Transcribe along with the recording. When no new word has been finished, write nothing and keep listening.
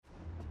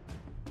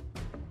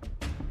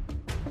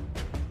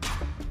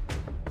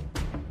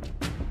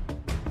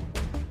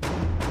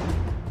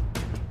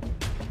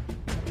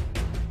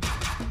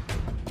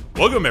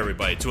Welcome,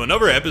 everybody, to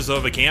another episode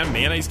of a Can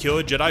Mayonnaise Kill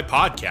a Jedi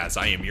podcast.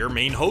 I am your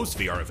main host,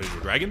 the Artificial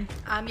Dragon.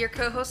 I'm your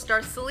co-host,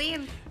 Darth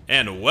Celine.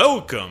 And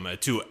welcome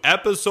to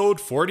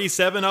episode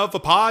 47 of the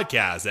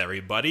podcast,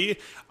 everybody.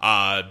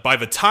 By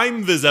the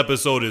time this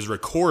episode is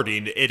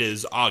recording, it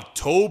is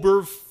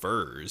October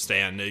 1st,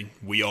 and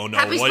we all know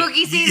Happy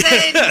spooky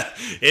season!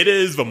 It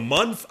is the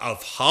month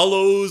of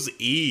Hallows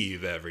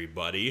Eve,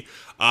 everybody.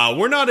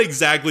 We're not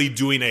exactly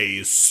doing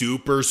a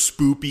super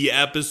spoopy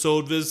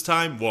episode this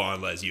time, well,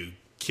 unless you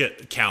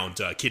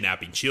count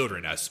kidnapping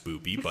children as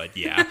spoopy, but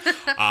yeah.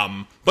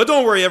 But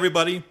don't worry,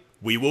 everybody.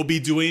 We will be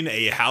doing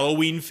a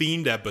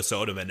Halloween-themed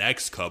episode in the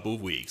next couple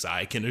of weeks,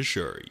 I can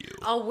assure you.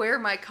 I'll wear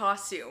my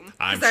costume.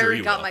 I'm sure I already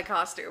you got will. my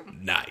costume.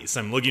 Nice.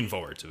 I'm looking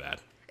forward to that.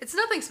 It's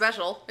nothing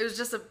special. It was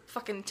just a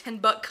fucking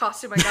 $10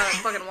 costume I got at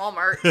fucking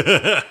Walmart.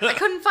 I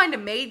couldn't find a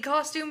maid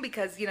costume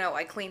because, you know,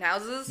 I clean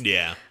houses.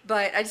 Yeah.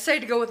 But I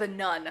decided to go with a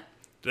nun.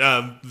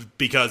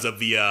 Because of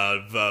the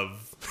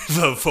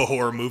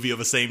horror movie of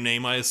the same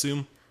name, I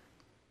assume?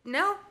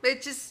 No,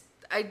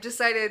 I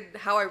decided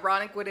how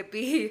ironic would it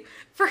be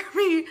for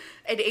me,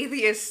 an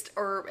atheist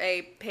or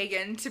a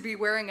pagan, to be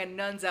wearing a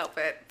nun's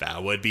outfit.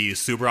 That would be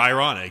super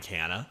ironic,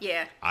 Hannah.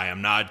 Yeah. I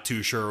am not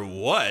too sure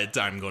what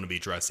I'm going to be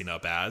dressing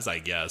up as. I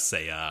guess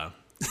a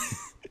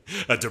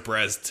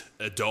depressed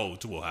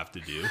adult will have to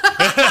do.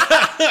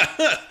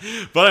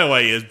 But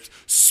anyway,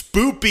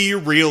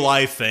 spoopy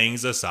real-life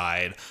things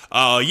aside,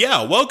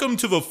 welcome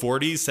to the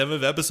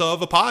 47th episode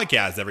of the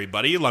podcast,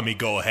 everybody. Let me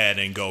go ahead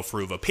and go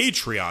through the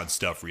Patreon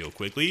stuff real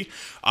quickly.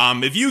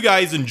 If you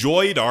guys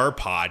enjoyed our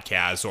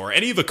podcast or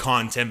any of the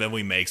content that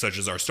we make, such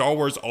as our Star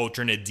Wars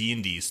alternate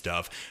D&D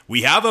stuff,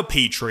 we have a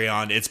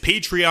Patreon. It's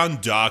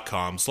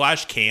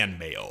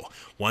patreon.com/canmail.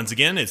 Once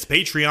again, it's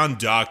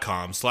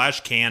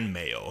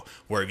patreon.com/canmail,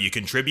 where if you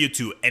contribute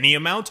to any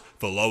amount,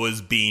 the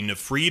lowest being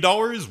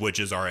 $3, which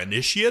is our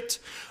initiate,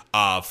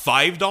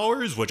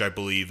 $5, which I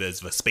believe is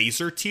the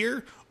spacer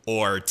tier,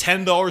 or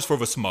 $10 for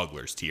the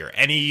smugglers tier.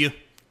 Any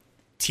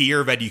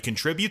tier that you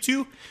contribute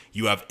to,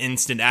 you have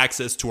instant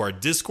access to our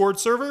Discord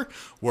server,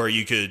 where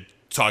you could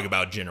talk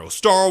about general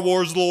Star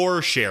Wars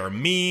lore, share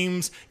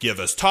memes, give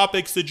us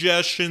topic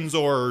suggestions,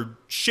 or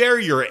share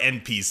your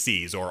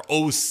NPCs or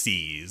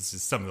OCs,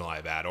 something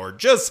like that, or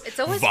just It's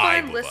always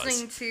vibe fun with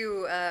listening us.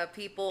 to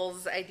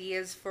people's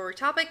ideas for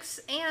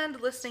topics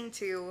and listening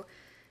to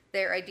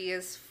their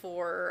ideas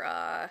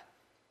for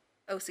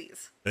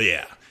OCs.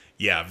 Yeah,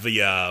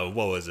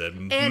 what was it?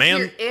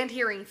 And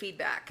hearing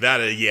feedback.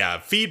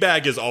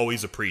 Feedback is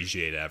always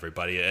appreciated,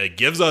 everybody. It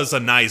gives us a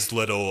nice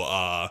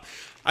little,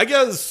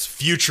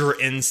 future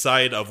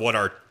insight of what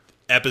our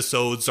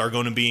episodes are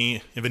going to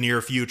be in the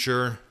near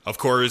future. Of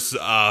course,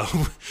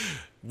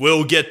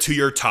 we'll get to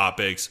your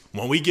topics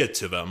when we get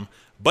to them.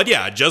 But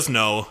yeah, just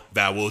know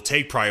that we'll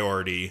take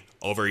priority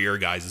over your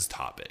guys'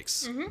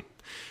 topics. Mm-hmm.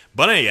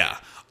 But yeah.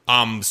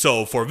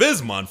 So for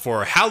this month,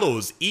 for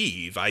Hallows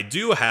Eve, I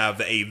do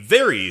have a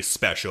very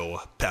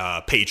special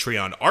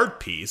Patreon art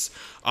piece.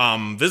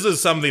 This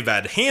is something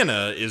that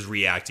Hannah is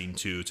reacting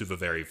to the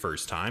very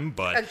first time,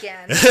 but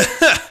again.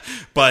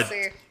 But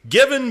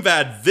given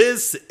that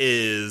this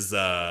is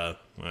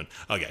given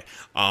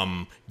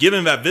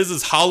that this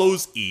is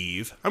Hallows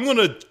Eve, I'm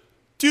gonna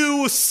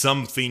do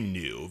something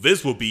new.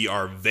 This will be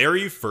our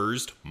very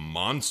first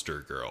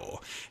monster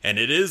girl, and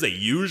it is a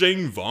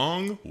Yuzheng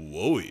Vong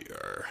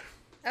warrior.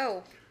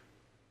 Oh,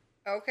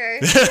 okay.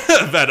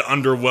 That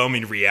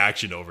underwhelming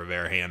reaction over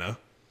there, Hannah.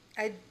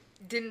 I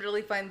didn't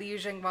really find the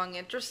Yuzheng Vong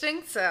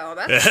interesting, so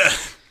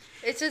that's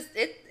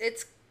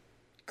it's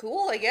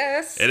cool, I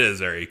guess. It is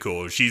very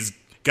cool. She's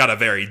got a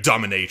very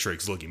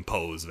dominatrix looking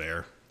pose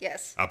there.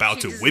 Yes.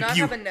 About to whip you. She does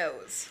not have a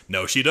nose.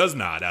 No, she does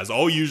not, as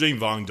all Yuzheng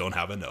Vong don't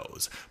have a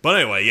nose. But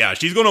anyway, yeah,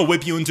 she's gonna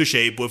whip you into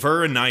shape with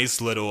her nice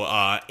little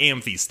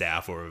amphi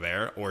staff over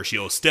there, or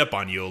she'll step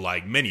on you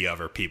like many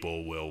other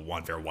people will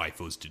want their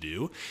waifus to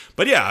do.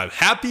 But yeah,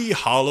 happy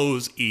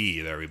Hallows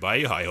Eve,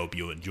 everybody. I hope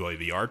you enjoy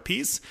the art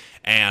piece.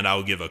 And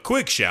I'll give a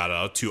quick shout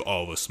out to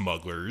all the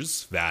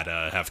smugglers that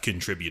have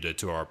contributed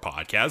to our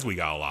podcast. We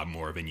got a lot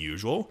more than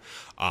usual.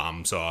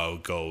 So I'll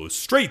go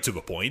straight to the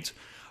point.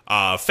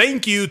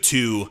 Thank you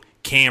to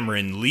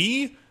Cameron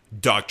Lee,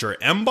 Dr.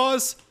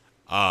 Embos,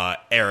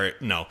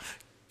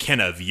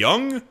 Kenneth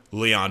Young,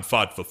 Leon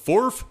Fott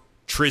IV,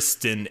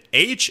 Tristan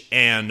H,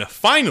 and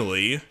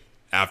finally,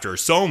 after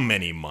so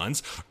many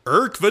months,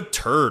 Irk the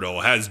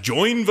Turtle has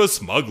joined the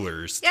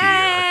Smugglers tier.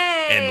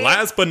 And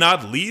last but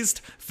not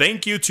least,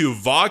 thank you to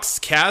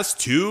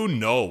VoxCast2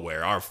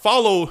 Nowhere, our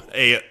fellow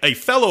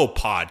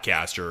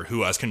podcaster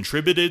who has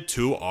contributed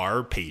to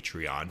our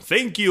Patreon.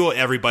 Thank you,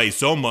 everybody,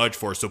 so much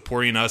for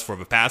supporting us for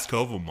the past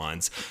couple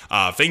months.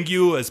 Thank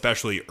you,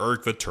 especially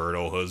Irk the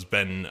Turtle, who's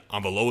been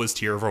on the lowest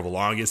tier for the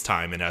longest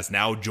time and has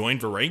now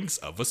joined the ranks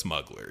of the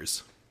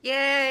Smugglers.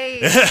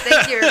 Yay!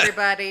 Thank you,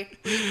 everybody.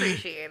 We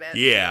appreciate it.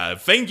 Yeah,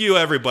 thank you,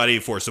 everybody,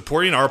 for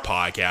supporting our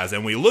podcast,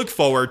 and we look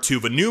forward to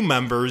the new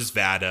members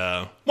that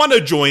want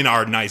to join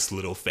our nice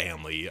little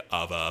family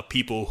of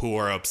people who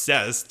are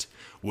obsessed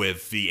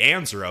with the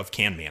answer of,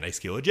 can Mayonnaise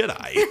kill a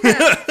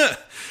Jedi?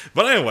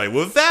 But anyway,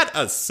 with that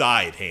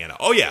aside, Hannah.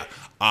 Oh yeah,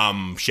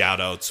 shout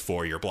outs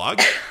for your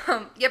blog.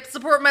 Yep,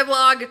 support my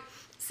blog.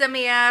 Send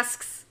me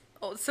asks.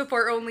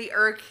 Support only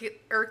Irk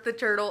the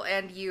Turtle,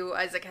 and you,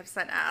 Isaac, have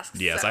sent asks.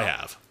 Yes, I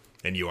have.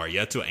 And you are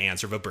yet to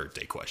answer the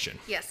birthday question.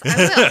 Yes,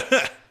 I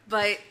will.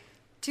 But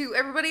to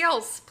everybody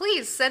else,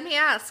 please send me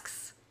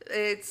asks.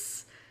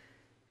 It's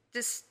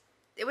just,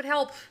 it would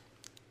help.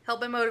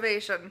 Help my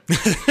motivation.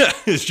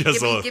 It's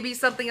just give me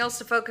something else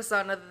to focus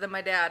on other than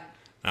my dad.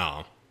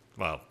 Oh,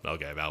 well,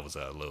 okay, that was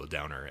a little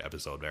downer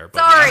episode there. But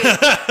Sorry.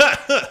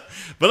 Yeah.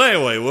 But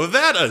anyway, with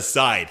that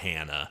aside,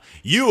 Hannah,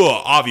 you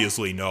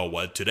obviously know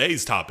what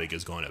today's topic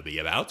is going to be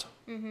about.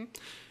 Mm-hmm.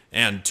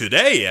 And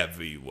today,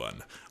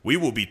 everyone, we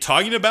will be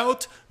talking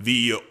about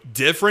the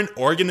different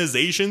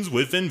organizations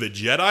within the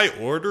Jedi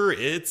Order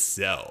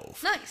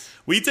itself. Nice.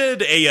 We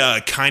did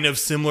a kind of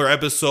similar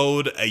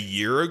episode a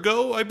year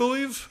ago, I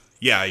believe.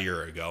 Yeah, a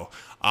year ago.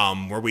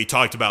 Where we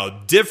talked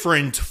about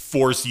different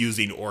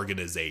Force-using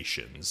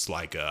organizations.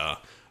 Like,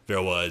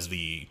 there was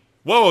the...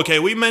 Well, okay,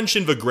 we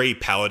mentioned the Great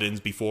Paladins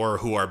before,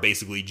 who are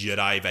basically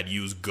Jedi that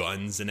use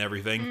guns and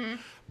everything. Mm-hmm.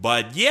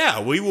 But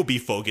yeah, we will be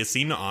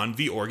focusing on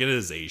the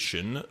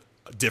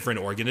different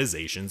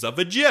organizations of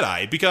the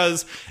Jedi.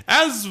 Because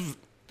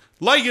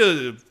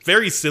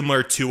very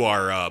similar to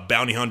our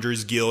Bounty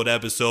Hunters Guild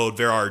episode,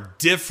 there are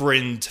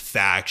different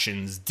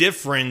factions,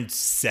 different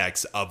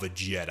sects of a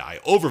Jedi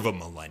over the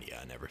millennia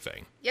and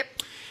everything. Yep.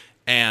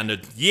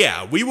 And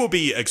yeah, we will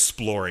be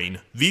exploring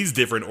these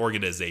different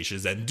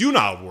organizations. And do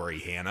not worry,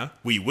 Hannah,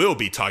 we will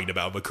be talking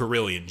about the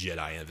Corellian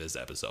Jedi in this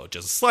episode.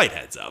 Just a slight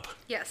heads up.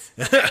 Yes.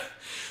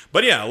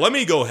 But yeah, let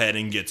me go ahead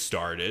and get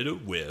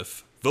started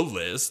with the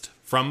list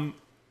from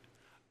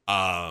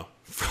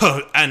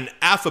an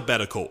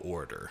alphabetical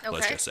order,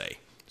 let's just say.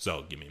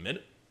 So, give me a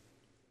minute.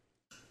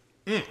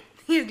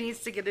 He needs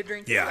to get a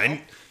drink.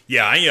 I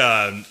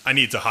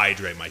need to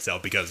hydrate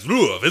myself because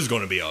this is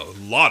going to be a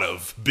lot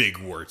of big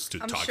words to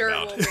talk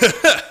about. It will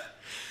be.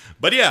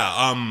 But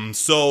yeah,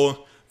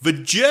 so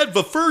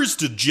the first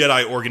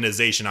Jedi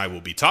organization I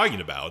will be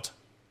talking about.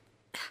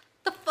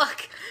 The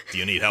fuck? Do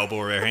you need help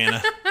over there,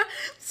 Hannah?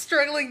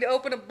 Struggling to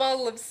open a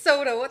bottle of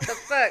soda. What the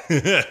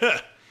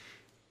fuck?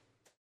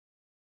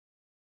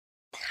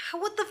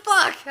 What the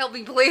fuck? Help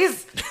me,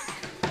 please.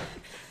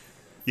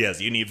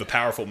 Yes, you need the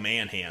powerful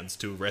man hands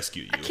to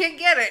rescue you. I can't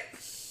get it.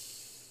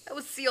 That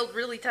was sealed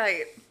really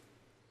tight.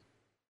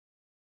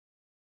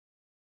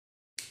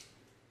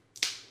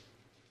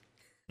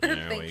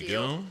 There we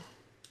go.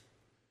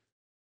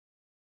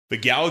 The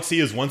galaxy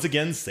is once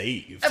again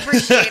saved.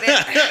 Appreciate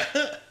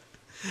it.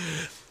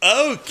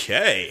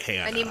 Okay,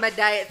 Hannah. I need my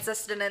diet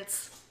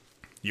sustenance.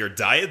 Your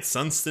diet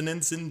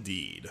sustenance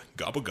indeed.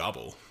 Gobble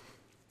gobble.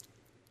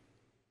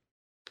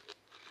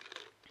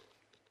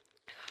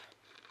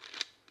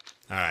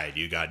 Alright,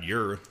 you got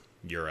your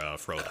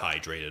throat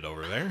hydrated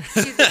over there.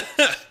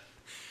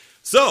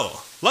 So,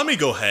 let me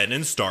go ahead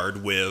and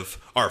start with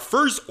our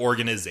first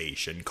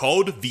organization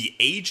called the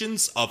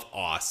Agents of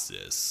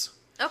Ossus.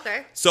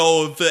 Okay.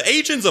 So, the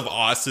Agents of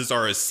Ossus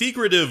are a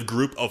secretive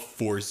group of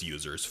Force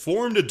users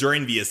formed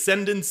during the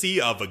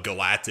ascendancy of a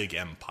galactic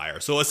empire.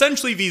 So,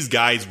 essentially, these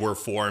guys were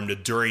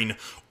formed during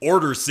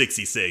Order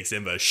 66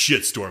 and the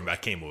shitstorm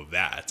that came with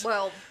that.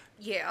 Well,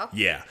 yeah.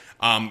 Yeah.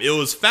 It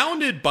was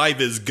founded by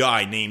this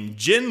guy named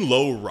Jin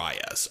Lo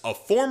Reyes, a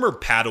former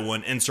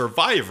Padawan and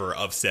survivor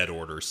of said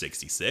Order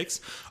 66.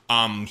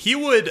 He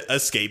would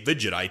escape the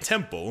Jedi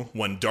Temple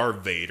when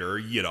Darth Vader,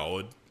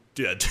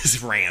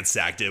 just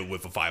ransacked it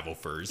with the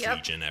 501st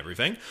Legion and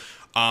everything.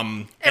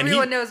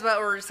 Everyone knows about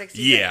Order 66.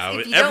 Yeah.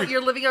 If you don't,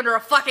 you're living under a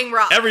fucking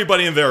rock.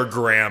 Everybody and their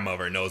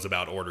grandmother knows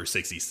about Order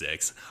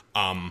 66.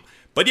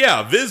 But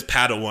yeah, Viz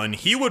Padawan,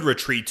 he would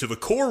retreat to the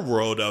core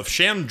world of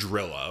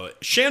Chandrilla.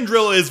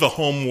 Chandrilla is the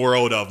home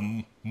world of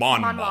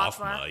Mon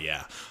Mothma,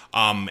 yeah.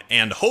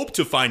 And hope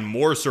to find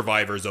more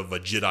survivors of the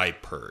Jedi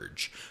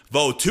Purge.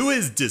 Though, to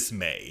his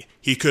dismay,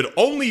 he could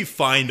only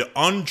find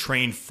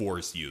untrained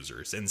Force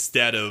users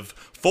instead of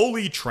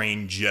fully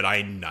trained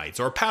Jedi Knights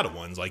or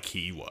Padawans like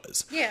he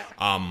was. Yeah.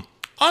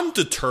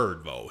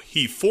 Undeterred, though,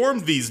 he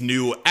formed these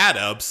new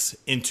adepts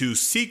into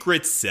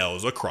secret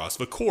cells across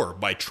the core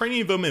by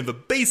training them in the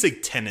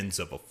basic tenets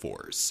of a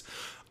Force.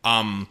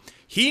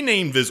 He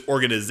named this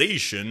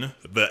organization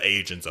the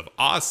Agents of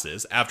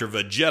Ossus after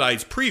the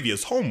Jedi's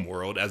previous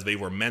homeworld, as they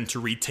were meant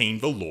to retain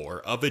the lore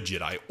of the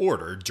Jedi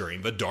Order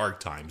during the dark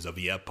times of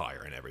the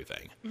Empire and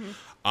everything.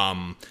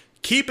 Mm-hmm.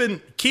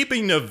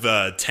 Keeping of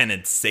the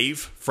tenants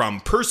safe from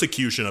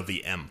persecution of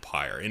the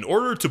Empire. In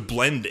order to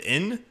blend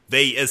in,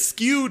 they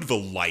eschewed the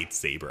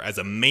lightsaber as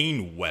a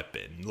main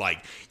weapon.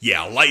 Like,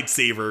 yeah,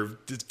 lightsaber,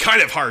 it's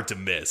kind of hard to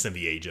miss in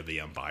the age of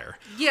the Empire.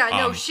 Yeah,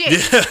 no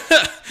shit.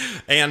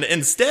 And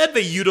instead,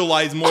 they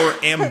utilized more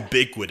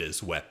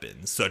ambiguous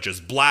weapons, such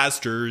as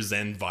blasters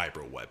and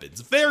vibro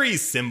weapons. Very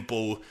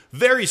simple,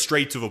 very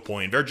straight to the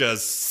point. They're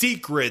just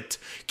secret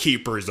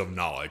keepers of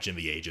knowledge in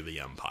the age of the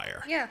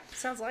Empire. Yeah,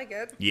 sounds like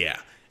it. Yeah.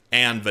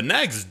 And the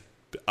next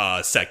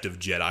sect of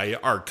Jedi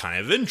are kind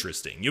of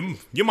interesting.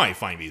 You might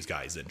find these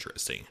guys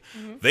interesting.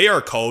 They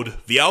are called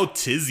the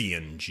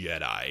Altizian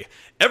Jedi.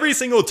 Every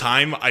single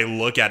time I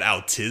look at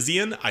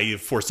Altizian, I,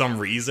 for some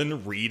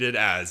reason, read it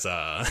as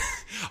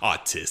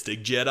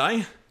autistic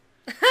Jedi.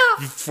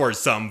 For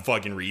some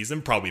fucking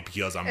reason, probably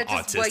because I'm It's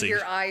autistic. just what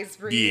your eyes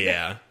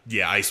read.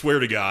 Yeah, I swear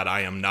to God,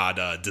 I am not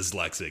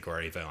dyslexic or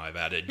anything like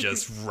that. It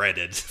just read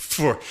it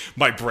for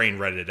my brain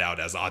read it out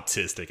as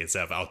autistic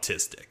instead of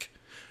autistic.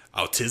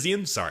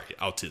 Altizian? Sorry,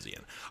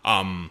 Altizian.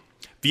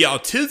 The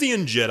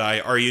Altizian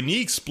Jedi are a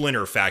unique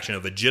splinter faction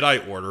of a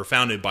Jedi Order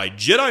founded by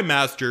Jedi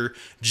Master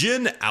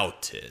Jin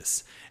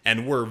Altis,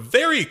 and were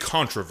very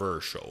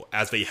controversial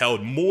as they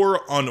held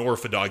more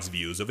unorthodox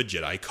views of a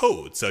Jedi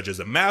code, such as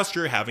a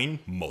master having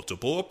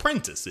multiple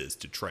apprentices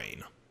to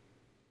train.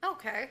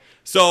 Okay.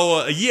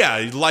 So,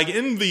 yeah, like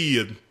in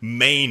the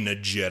main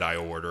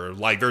Jedi Order,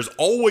 like there's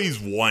always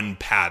one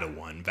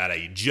Padawan that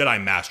a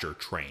Jedi Master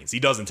trains. He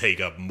doesn't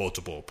take up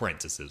multiple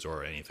apprentices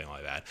or anything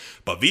like that.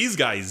 But these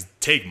guys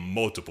take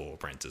multiple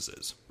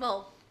apprentices.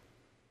 Well,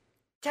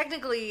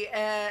 technically,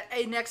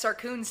 in Exar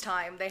Kun's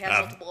time, they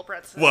had multiple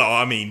apprentices. Well,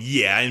 I mean,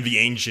 yeah, in the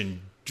ancient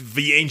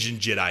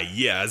Jedi,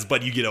 yes,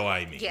 but you get what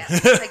I mean.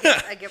 Yes,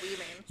 I get what you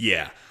mean.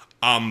 Yeah.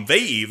 They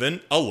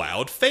even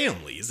allowed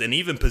families and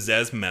even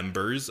possessed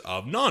members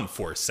of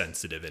non-force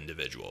sensitive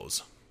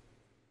individuals.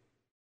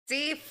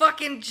 See,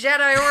 fucking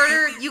Jedi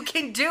Order, you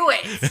can do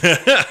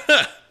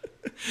it.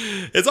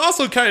 It's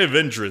also kind of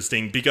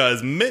interesting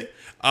because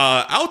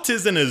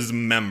Altis and his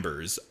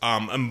members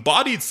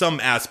embodied some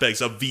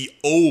aspects of the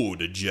old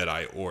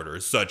Jedi Order,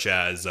 such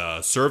as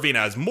serving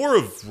as more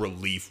of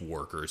relief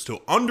workers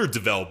to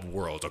underdeveloped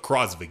worlds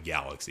across the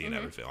galaxy and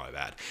everything like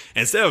that,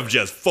 instead of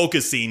just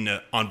focusing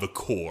on the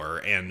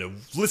core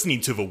and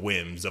listening to the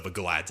whims of a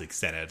galactic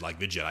senate like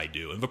the Jedi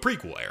do in the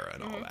prequel era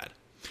and all that.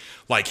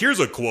 Like, here's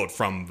a quote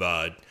from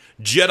the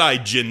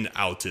Jedi Jin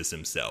Altis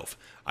himself.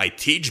 "I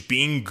teach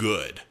being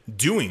good,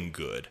 doing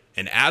good,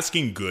 and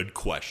asking good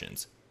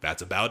questions.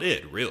 That's about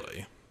it,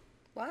 really."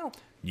 Wow.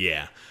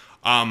 Yeah.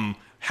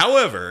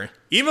 However,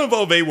 even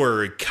though they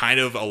were kind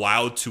of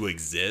allowed to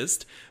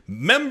exist,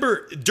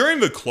 during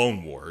the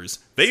Clone Wars,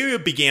 they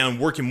began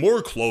working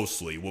more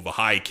closely with the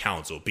High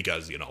Council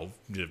because, you know,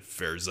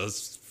 there's a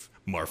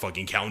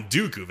motherfucking Count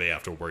Dooku they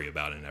have to worry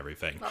about and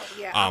everything. Well,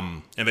 yeah.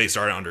 And they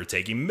started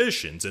undertaking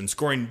missions and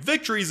scoring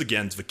victories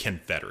against the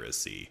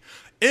Confederacy.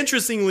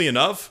 Interestingly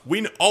enough,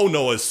 we all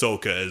know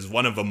Ahsoka is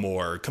one of the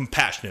more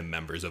compassionate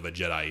members of a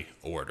Jedi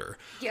Order.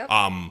 Yep.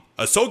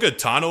 Ahsoka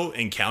Tano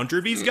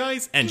encountered these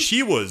guys, and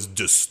she was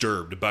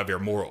disturbed by their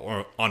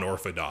more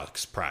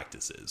unorthodox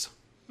practices.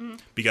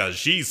 Because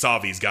she saw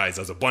these guys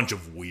as a bunch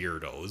of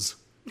weirdos.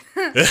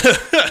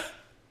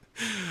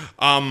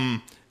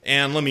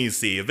 And let me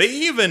see. They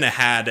even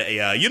had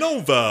a, you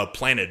know the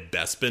planet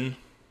Bespin?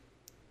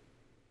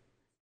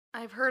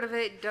 I've heard of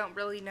it, don't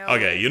really know.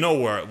 Okay, you know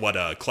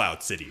what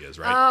Cloud City is,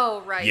 right?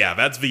 Oh, right. Yeah,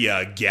 that's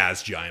the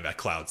gas giant that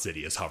Cloud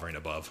City is hovering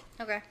above.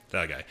 Okay.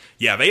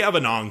 Yeah, they have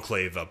an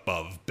enclave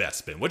above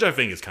Bespin, which I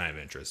think is kind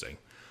of interesting.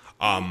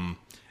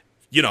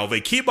 You know,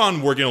 they keep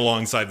on working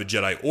alongside the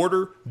Jedi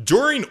Order.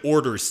 During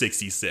Order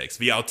 66,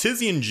 the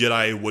Altizian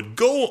Jedi would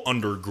go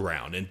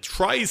underground and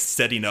try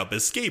setting up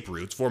escape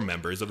routes for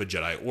members of the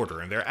Jedi Order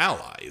and their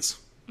allies.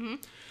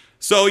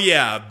 So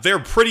yeah, they're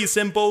pretty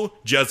simple.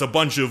 Just a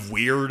bunch of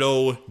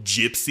weirdo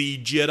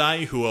gypsy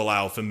Jedi who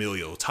allow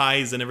familial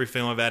ties and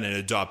everything like that and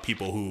adopt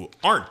people who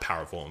aren't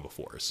powerful in the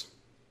Force.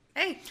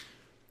 Hey,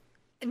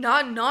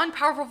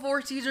 non-powerful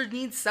Force users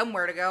need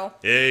somewhere to go.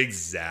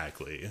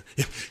 Exactly.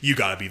 You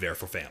gotta be there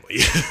for family.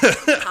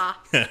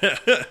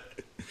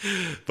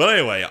 But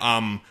anyway,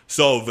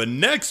 so the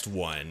next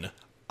one,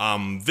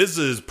 this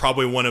is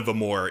probably one of the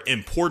more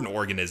important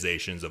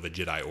organizations of a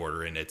Jedi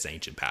Order in its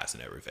ancient past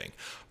and everything.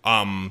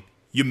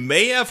 You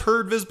may have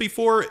heard this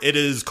before. It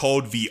is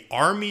called the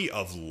Army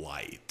of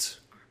Light.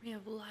 Army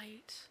of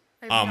Light.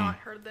 I've not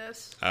heard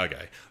this.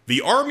 Okay.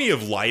 The Army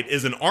of Light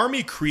is an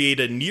army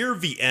created near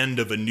the end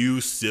of the new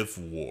Sith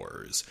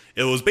Wars.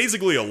 It was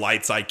basically a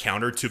light side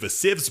counter to the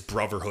Sith's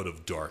Brotherhood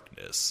of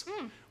Darkness,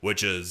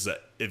 which is,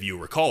 if you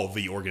recall,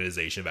 the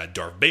organization that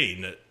Darth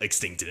Bane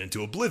extincted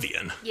into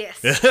oblivion.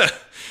 Yes.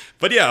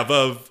 But yeah,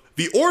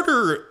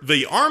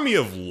 the Army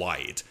of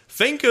Light,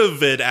 think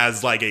of it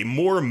as like a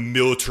more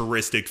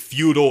militaristic,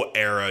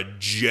 feudal-era,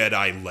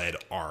 Jedi-led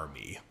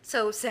army.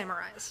 So,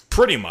 samurais.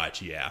 Pretty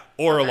much, yeah.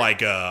 Or Okay.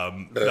 like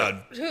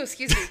Ooh,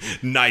 excuse me.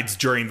 knights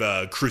during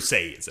the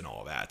Crusades and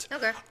all that.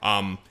 Okay.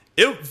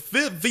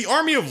 The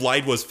Army of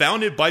Light was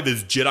founded by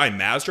this Jedi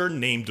Master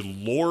named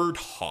Lord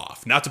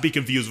Hoth, not to be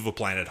confused with the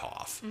planet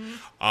Hoth.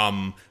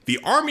 The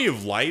Army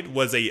of Light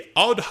was a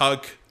ad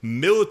hoc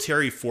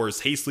military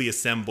force hastily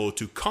assembled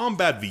to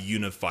combat the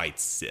unified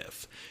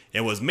Sith.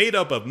 It was made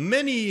up of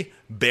many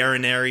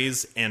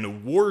baronies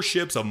and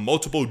warships of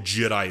multiple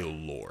Jedi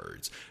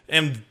lords.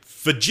 And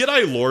the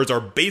Jedi lords are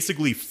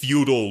basically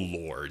feudal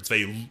lords.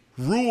 They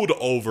ruled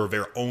over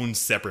their own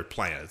separate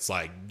planets,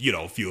 like, you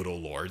know, feudal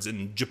lords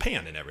in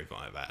Japan and everything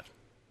like that.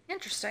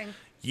 Interesting.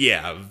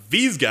 Yeah,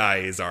 these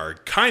guys are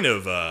kind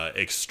of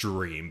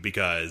extreme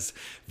because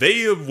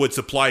they would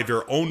supply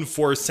their own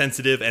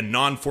force-sensitive and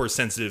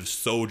non-force-sensitive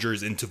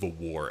soldiers into the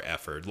war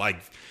effort.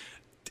 Like,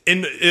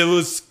 and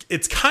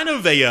it's kind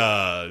of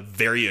a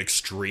very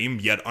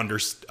extreme yet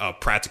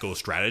practical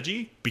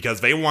strategy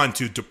because they want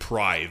to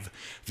deprive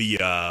the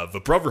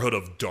Brotherhood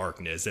of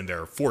Darkness and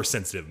their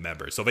force-sensitive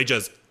members. So they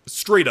just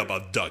straight up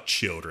abduct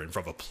children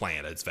from the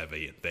planets that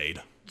they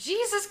invade.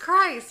 Jesus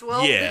Christ!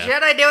 Well, Yeah. the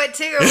Jedi do it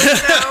too.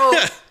 So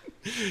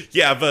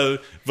Yeah,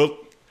 the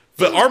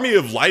Army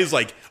of Light is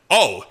like,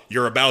 oh,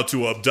 you're about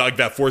to abduct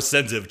that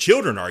force-sensitive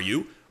children, are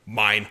you?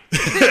 Mine.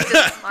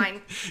 just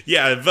mine.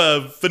 Yeah,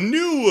 the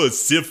new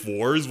Sith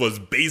Wars was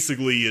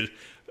basically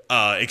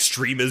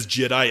extremist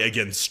Jedi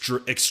against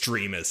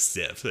extremist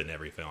Sith and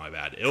everything like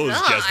that. It was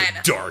just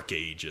the Dark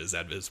Ages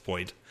at this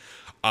point.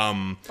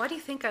 Why do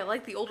you think I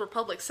like the Old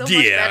Republic so much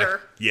Yeah,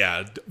 better?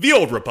 yeah. The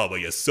Old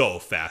Republic is so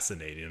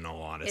fascinating, in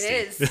all honesty.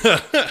 It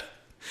is.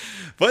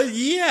 But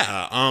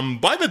yeah,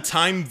 by the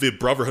time the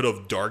Brotherhood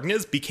of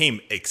Darkness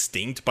became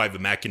extinct by the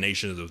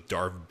machinations of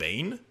Darth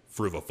Bane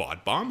through the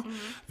thought bomb,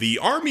 the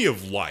Army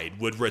of Light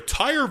would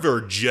retire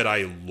their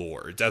Jedi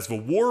Lords as the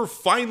war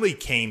finally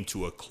came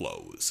to a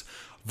close.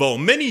 Though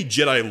many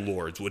Jedi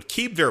Lords would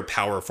keep their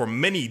power for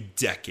many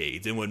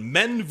decades and would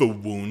mend the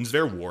wounds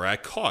their war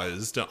had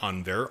caused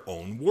on their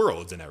own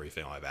worlds and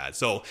everything like that.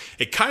 So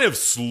it kind of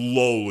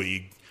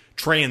slowly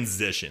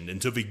transitioned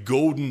into the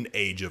golden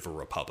age of a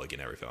republic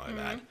and everything like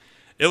that.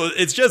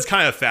 It's just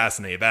kind of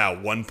fascinating that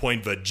at one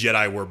point the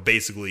Jedi were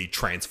basically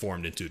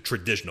transformed into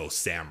traditional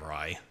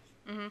samurai.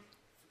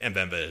 And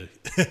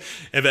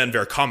then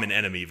their common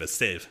enemy, the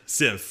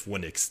Sith,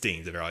 went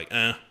extinct. And they're like,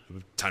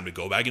 time to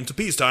go back into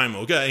peacetime,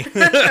 okay?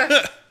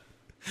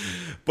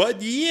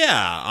 But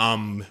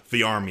yeah,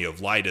 the Army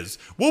of Light is...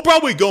 We'll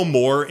probably go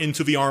more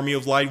into the Army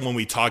of Light when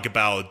we talk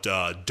about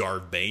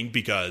Darth Bane,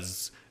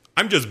 because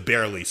I'm just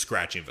barely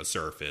scratching the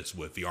surface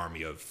with the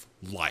Army of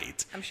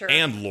Light. I'm sure.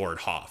 And Lord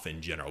Hoth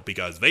in general,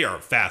 because they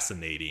are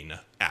fascinating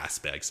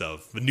aspects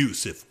of the new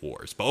Sith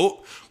Wars.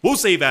 But we'll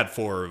save that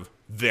for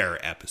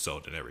their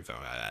episode and everything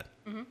like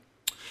that.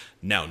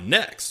 Now,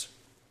 next...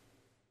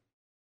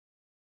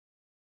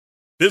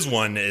 This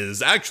one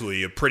is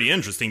actually pretty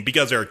interesting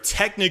because they're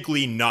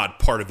technically not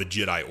part of the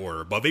Jedi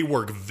Order, but they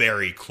work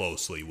very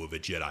closely with the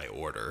Jedi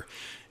Order.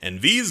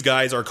 And these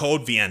guys are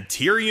called the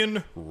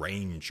Antarian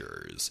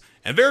Rangers.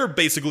 And they're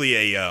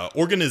basically a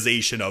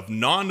organization of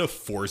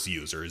non-Force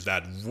users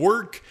that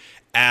work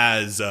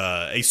as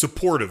a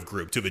supportive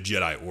group to the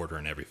Jedi Order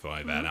and everything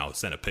like that. And I'll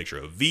send a picture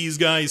of these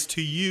guys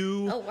to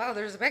you. Oh, wow,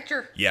 there's a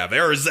picture. Yeah,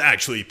 there's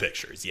actually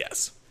pictures,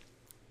 yes.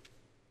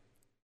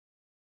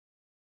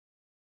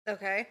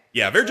 Okay.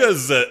 Yeah, they're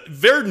just,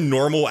 they're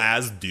normal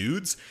as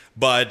dudes,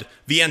 but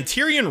the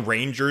Antarian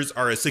Rangers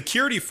are a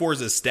security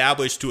force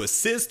established to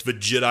assist the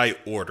Jedi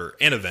Order,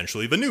 and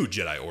eventually the new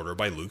Jedi Order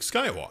by Luke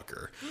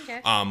Skywalker.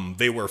 Okay.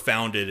 They were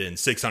founded in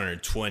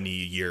 620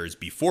 years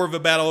before the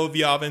Battle of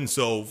Yavin,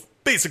 so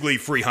basically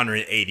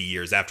 380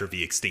 years after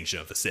the extinction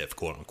of the Sith,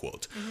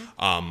 quote-unquote.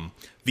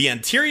 The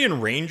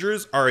Antarian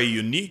Rangers are a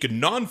unique,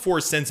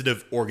 non-force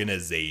sensitive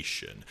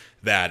organization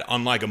that,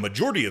 unlike a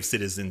majority of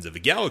citizens of the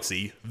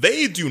galaxy,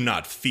 they do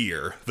not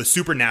fear the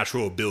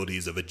supernatural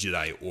abilities of a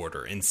Jedi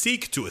Order and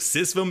seek to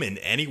assist them in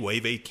any way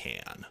they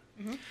can.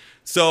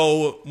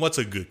 So, what's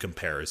a good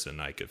comparison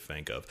I could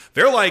think of?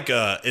 They're like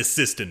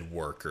assistant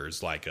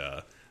workers, like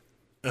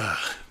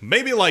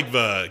maybe like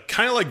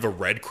kind of like the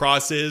Red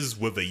Cross is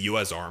with the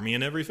U.S. Army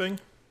and everything.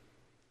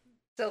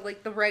 So,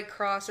 like the Red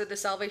Cross or the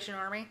Salvation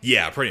Army?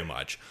 Yeah, pretty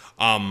much.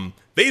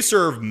 They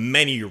serve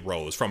many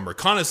roles, from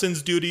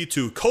reconnaissance duty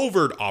to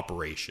covert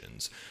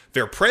operations.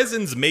 Their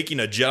presence making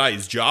a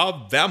Jedi's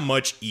job that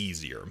much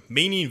easier,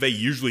 meaning they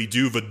usually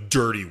do the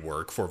dirty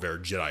work for their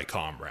Jedi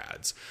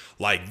comrades.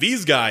 Like,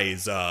 these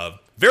guys,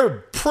 they're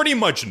pretty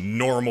much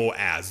normal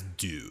as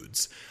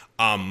dudes.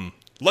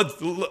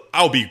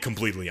 I'll be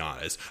completely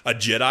honest. A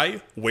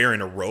Jedi wearing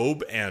a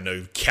robe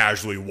and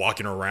casually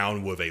walking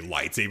around with a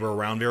lightsaber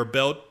around their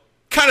belt,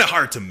 kind of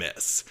hard to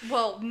miss.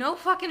 Well, no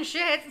fucking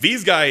shit.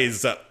 These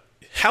guys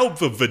help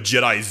the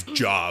Jedi's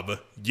job,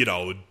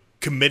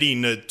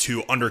 committing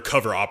to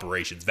undercover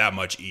operations that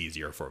much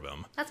easier for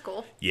them. That's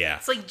cool. Yeah.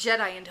 It's like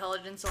Jedi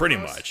intelligence almost. Pretty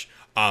much.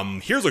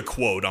 Here's a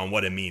quote on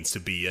what it means to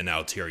be an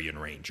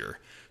Altarian Ranger.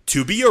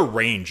 To be a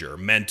ranger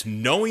meant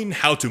knowing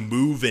how to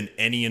move in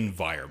any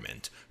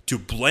environment, to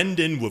blend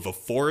in with a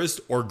forest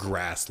or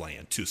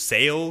grassland, to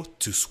sail,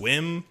 to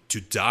swim,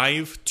 to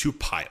dive, to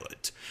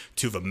pilot,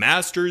 to the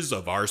masters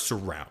of our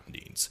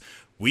surroundings.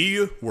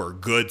 We were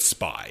good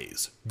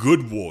spies,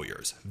 good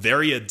warriors,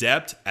 very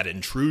adept at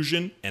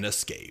intrusion and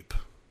escape.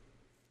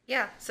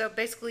 Yeah, so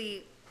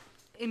basically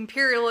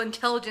Imperial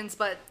intelligence,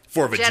 but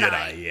for the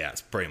Jedi,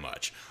 yes, pretty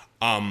much.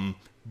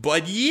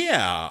 But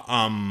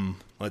yeah,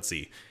 let's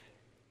see.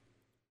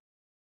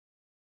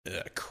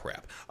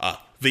 Crap.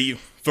 The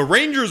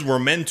Rangers were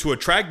meant to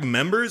attract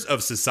members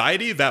of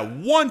society that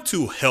want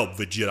to help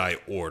the Jedi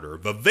Order,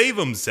 but they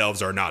themselves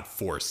are not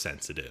force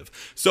sensitive.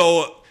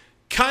 So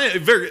kind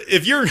of very,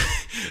 if you're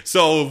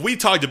so we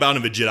talked about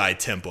in the Jedi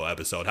Temple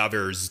episode how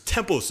there's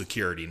temple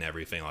security and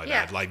everything like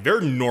that. Like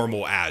they're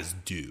normal as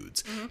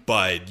dudes,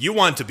 but you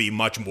want to be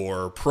much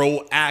more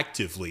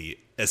proactively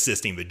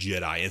assisting the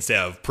Jedi instead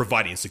of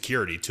providing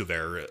security to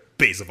their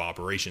base of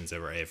operations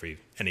or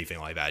anything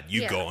like that.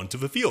 You go onto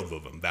the field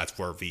with them. That's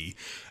where the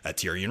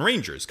Tyrian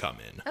Rangers come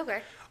in.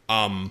 Okay.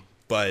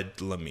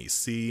 But let me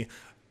see.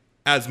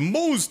 As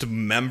most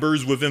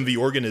members within the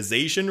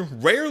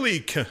organization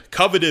rarely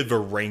coveted the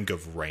rank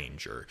of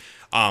Ranger.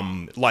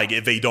 Like,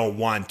 if they don't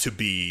want to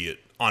be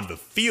on the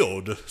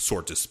field,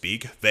 so to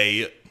speak,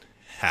 they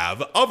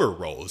have other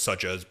roles,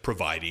 such as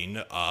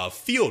providing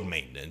field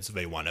maintenance.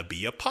 They want to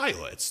be a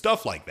pilot,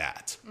 stuff like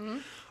that.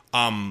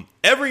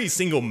 Every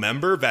single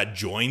member that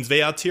joins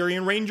the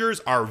Tyrian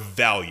Rangers are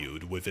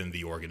valued within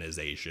the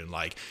organization.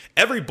 Like,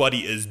 everybody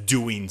is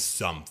doing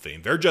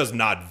something. They're just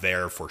not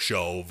there for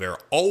show.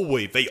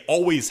 They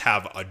always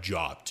have a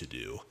job to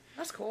do.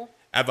 That's cool.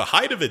 At the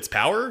height of its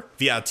power,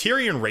 the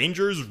Tyrian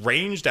Rangers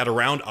ranged at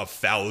around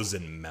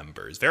 1,000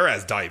 members. They're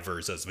as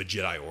diverse as the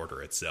Jedi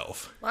Order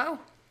itself. Wow.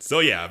 So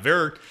yeah,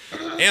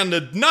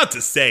 and not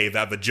to say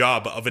that the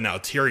job of an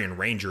Tyrian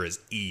Ranger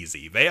is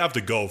easy. They have to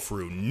go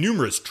through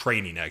numerous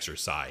training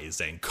exercises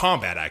and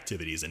combat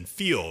activities and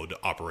field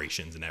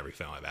operations and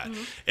everything like that.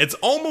 It's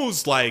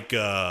almost like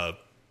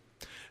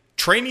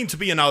training to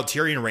be an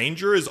Tyrian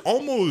Ranger is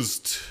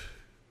almost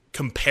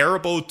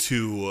comparable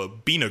to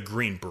being a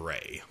Green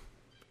Beret.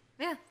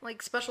 Yeah,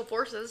 like special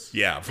forces.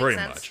 Yeah, pretty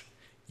much.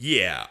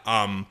 Yeah,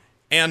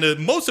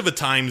 and most of the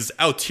times,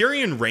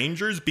 Tyrian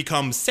Rangers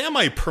become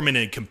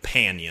semi-permanent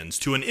companions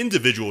to an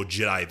individual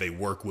Jedi they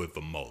work with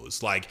the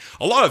most. Like,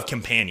 a lot of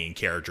companion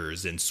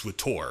characters in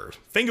SWTOR.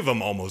 Think of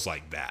them almost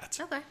like that.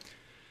 Okay.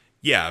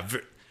 Yeah,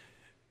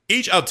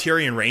 each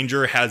Tyrian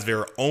Ranger has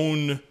their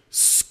own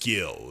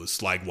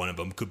skills. Like, one of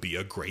them could be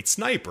a great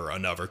sniper,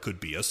 another could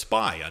be a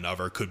spy,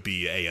 another could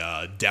be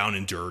a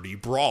down-and-dirty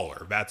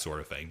brawler, that sort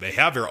of thing. They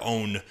have their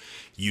own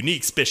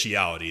unique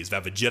specialities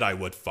that the Jedi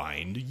would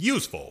find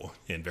useful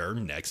in their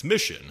next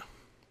mission.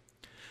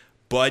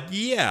 But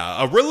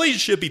yeah, a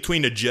relationship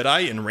between a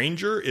Jedi and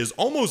Ranger is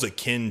almost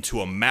akin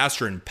to a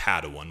Master and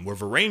Padawan, where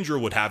the Ranger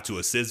would have to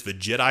assist the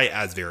Jedi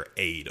as their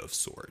aide of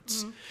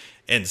sorts.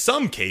 In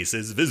some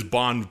cases, this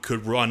bond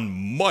could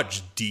run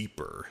much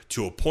deeper,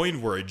 to a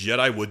point where a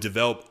Jedi would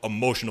develop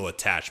emotional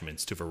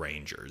attachments to the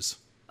Rangers.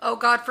 Oh,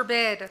 God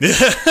forbid.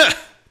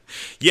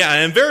 Yeah,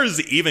 and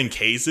there's even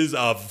cases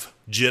of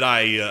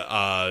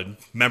Jedi,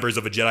 members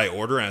of a Jedi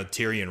Order and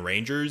Tyrian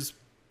Rangers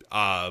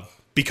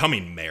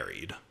becoming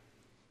married.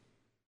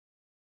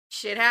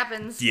 Shit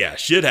happens. Yeah,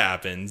 shit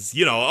happens.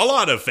 You know, a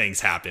lot of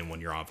things happen when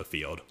you're on the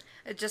field.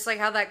 It's just like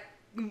how that,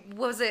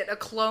 was it a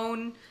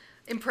clone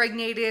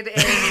impregnated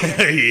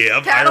a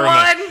yep,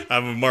 Padawan?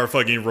 I'm a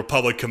motherfucking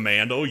Republic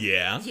Commando,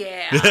 yeah.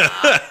 Yeah.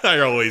 I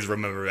always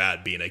remember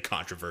that being a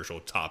controversial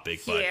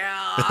topic, but...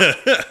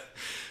 Yeah.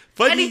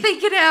 But anything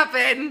could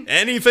happen.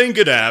 Anything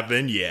could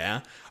happen,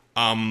 yeah.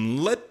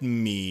 Let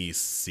me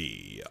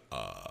see.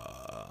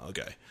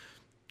 Okay.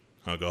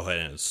 I'll go ahead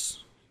and...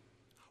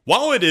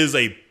 While it is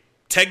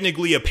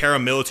technically a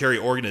paramilitary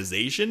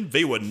organization,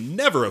 they would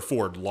never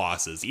afford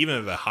losses, even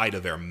at the height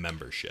of their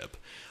membership.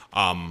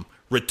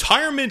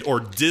 Retirement or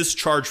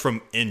discharge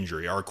from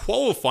injury are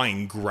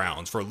qualifying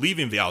grounds for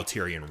leaving the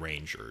Tyrian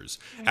Rangers,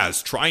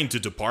 as trying to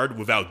depart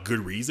without good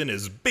reason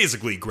is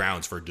basically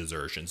grounds for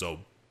desertion, so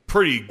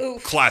pretty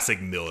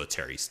classic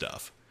military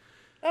stuff.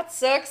 That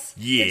sucks.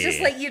 Yeah. It's just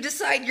like you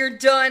decide you're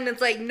done.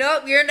 It's like,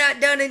 nope, you're not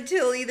done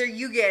until either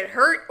you get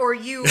hurt or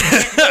you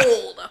get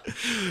old.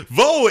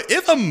 Though,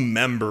 if a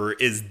member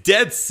is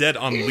dead set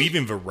on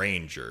leaving the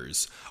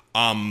Rangers,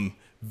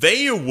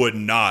 they would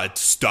not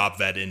stop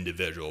that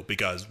individual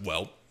because,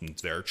 well,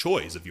 it's their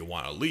choice. If you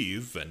want to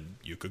leave, then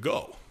you could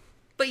go.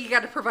 But you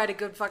got to provide a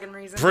good fucking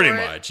reason Pretty for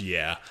it. much,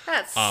 yeah.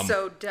 That's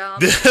so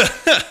dumb.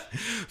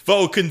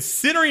 Though,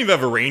 considering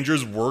that the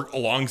Rangers work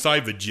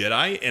alongside the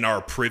Jedi and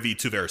are privy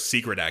to their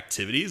secret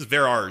activities,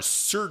 there are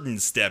certain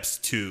steps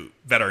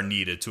that are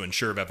needed to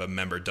ensure that the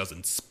member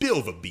doesn't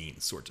spill the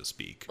beans, so to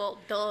speak. Well,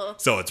 duh.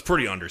 So it's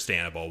pretty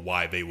understandable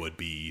why they would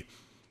be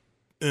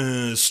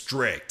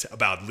strict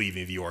about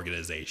leaving the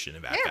organization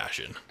in that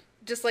fashion.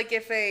 Just like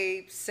if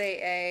a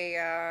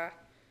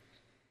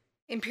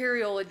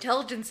Imperial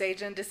intelligence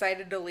agent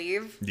decided to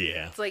leave.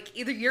 Yeah. It's like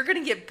either you're going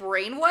to get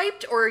brain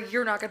wiped or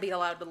you're not going to be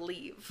allowed to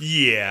leave.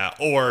 Yeah,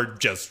 or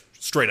just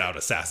straight out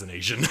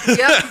assassination.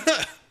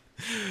 Yep.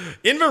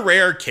 In the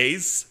rare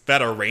case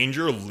that a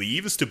Ranger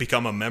leaves to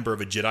become a member of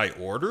a Jedi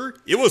Order,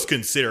 it was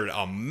considered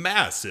a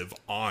massive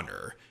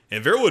honor.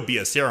 And there would be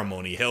a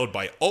ceremony held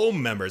by all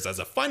members as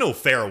a final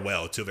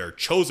farewell to their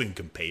chosen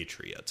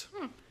compatriot.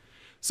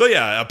 So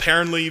yeah,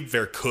 apparently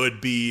there could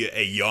be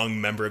a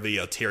young member of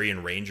the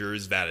Tyrian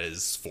Rangers that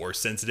is force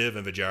sensitive,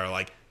 and the Jedi are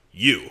like,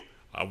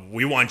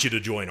 we want you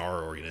to join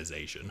our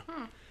organization.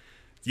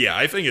 Yeah,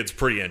 I think it's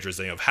pretty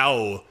interesting of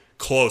how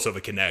close of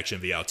a connection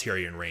the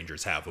Tyrian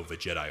Rangers have with the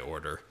Jedi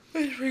Order.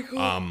 That's pretty cool.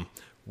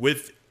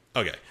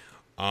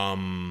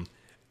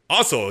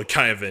 Also,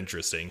 kind of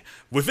interesting,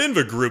 within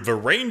the group, the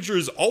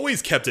Rangers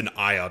always kept an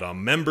eye out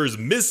on members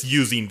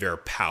misusing their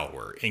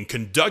power and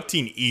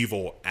conducting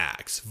evil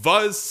acts,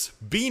 thus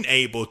being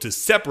able to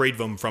separate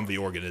them from the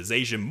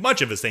organization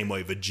much of the same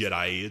way the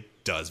Jedi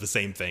does the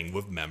same thing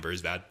with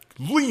members that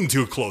lean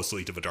too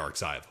closely to the dark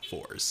side of the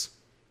Force.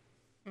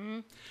 Mm-hmm.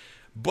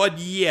 But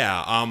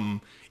yeah,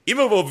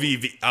 even though the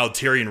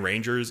Altarian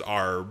Rangers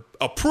are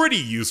a pretty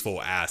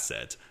useful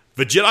asset,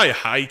 the Jedi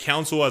High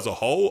Council as a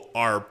whole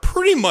are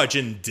pretty much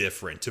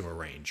indifferent to the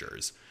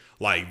Rangers.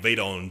 Like, they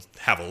don't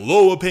have a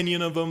low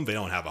opinion of them, they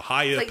don't have a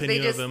high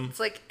opinion of them.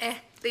 It's like,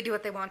 they do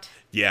what they want.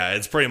 Yeah,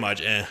 it's pretty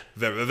much,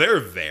 they're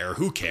there,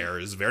 who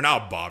cares? They're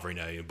not bothering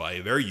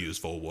anybody, they're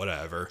useful,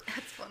 whatever.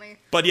 That's funny.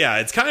 But yeah,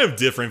 it's kind of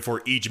different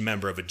for each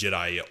member of a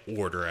Jedi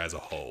Order as a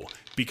whole.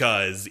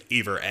 Because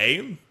either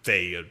A,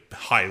 they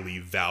highly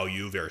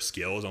value their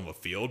skills on the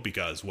field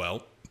because,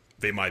 well,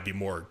 they might be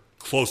more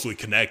closely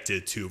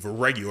connected to the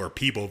regular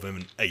people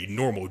than a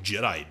normal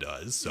Jedi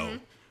does, so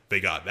they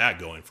got that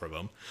going for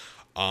them.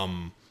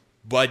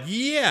 But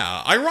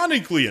yeah,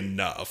 ironically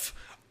enough,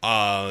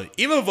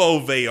 even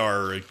though they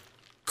are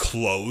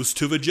close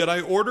to the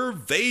Jedi Order,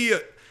 they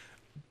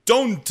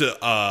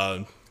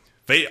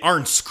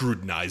aren't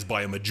scrutinized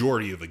by a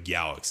majority of the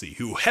galaxy,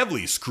 who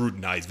heavily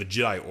scrutinize the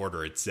Jedi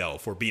Order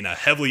itself for being a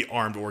heavily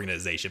armed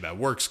organization that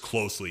works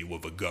closely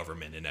with the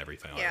government and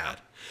everything like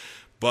that.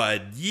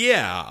 But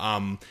yeah,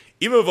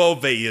 even though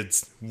they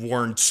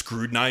weren't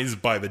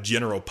scrutinized by the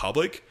general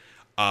public,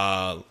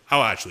 I'll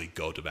actually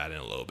go to that in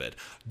a little bit.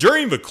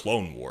 During the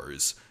Clone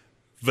Wars,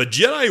 the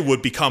Jedi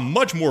would become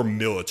much more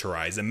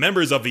militarized, and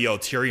members of the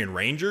Altarian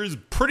Rangers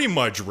pretty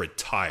much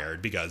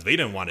retired because they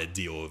didn't want to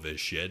deal with this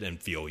shit and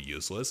feel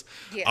useless.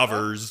 Yeah.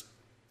 Others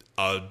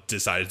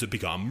decided to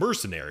become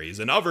mercenaries,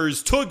 and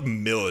others took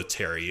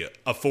military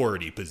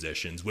authority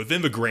positions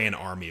within the Grand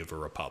Army of the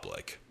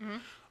Republic.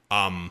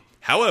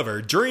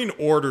 However, during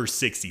Order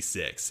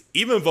 66,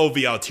 even though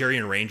the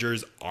Altarian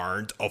Rangers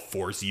aren't a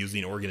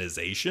force-using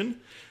organization,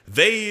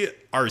 they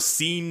are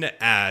seen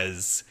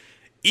as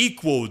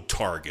equal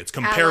targets.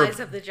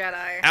 Allies of the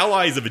Jedi.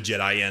 Allies of the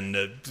Jedi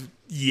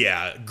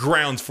and,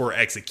 grounds for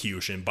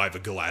execution by the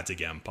Galactic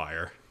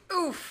Empire.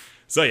 Oof.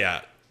 So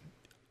yeah,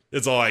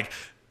 it's all like,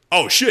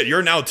 oh shit,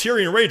 you're an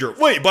Altarian Ranger.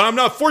 Wait, but I'm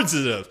not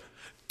force-sensitive.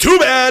 Too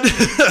bad!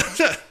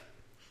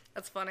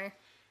 That's funny.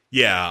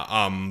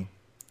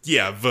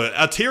 Yeah, the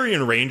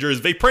Altarian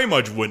Rangers, they pretty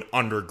much went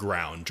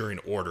underground during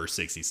Order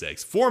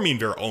 66, forming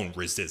their own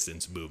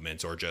resistance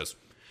movements or just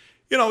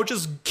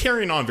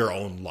carrying on their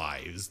own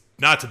lives,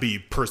 not to be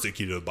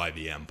persecuted by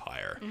the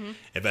Empire.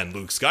 And then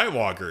Luke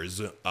Skywalker's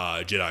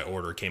Jedi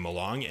Order came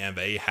along, and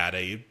they had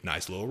a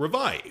nice little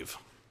revive.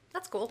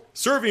 That's cool.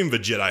 Serving the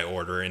Jedi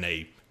Order in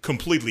a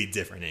completely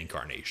different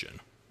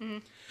incarnation.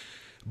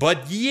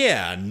 But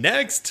yeah,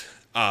 next...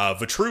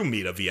 the true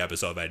meat of the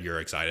episode that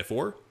you're excited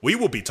for, we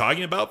will be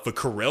talking about the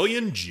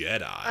Corellian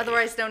Jedi.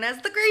 Otherwise known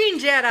as the Green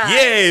Jedi.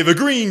 Yay, the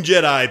Green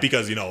Jedi,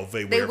 because,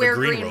 they wear the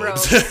green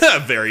robes.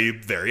 Very,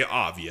 very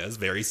obvious,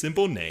 very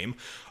simple name.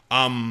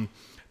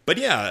 But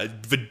yeah,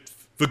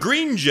 the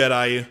Green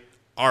Jedi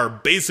are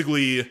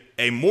basically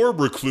a more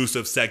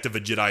reclusive sect of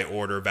the Jedi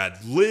Order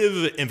that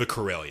live in the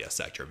Corellia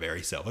sector.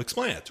 Very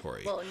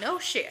self-explanatory. Well, no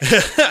shit.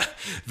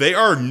 They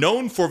are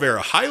known for their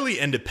highly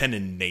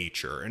independent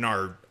nature and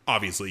are...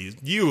 Obviously,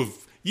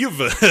 you've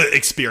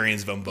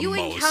experienced them the most.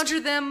 You encounter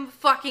them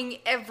fucking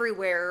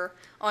everywhere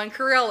on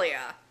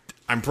Corellia.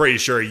 I'm pretty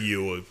sure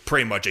you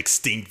pretty much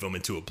extinct them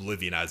into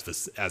oblivion as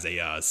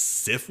a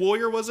Sith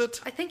warrior, was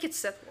it? I think it's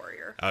Sith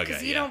warrior. Okay,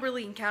 because you don't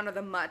really encounter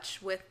them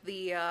much with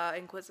the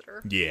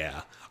Inquisitor.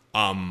 Yeah.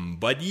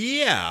 But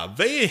yeah,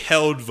 they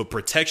held the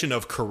protection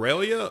of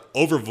Corellia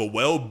over the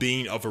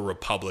well-being of the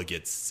Republic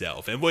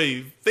itself, and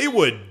they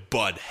would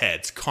butt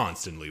heads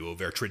constantly with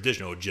their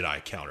traditional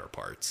Jedi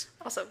counterparts.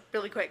 Also,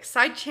 really quick,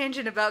 side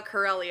tangent about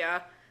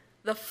Corellia.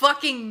 The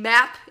fucking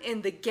map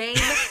in the game,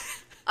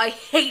 I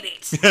hate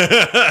it.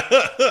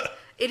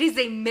 It is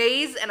a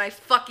maze, and I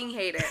fucking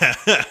hate it.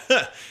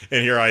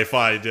 And here I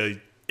find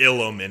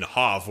Ilum and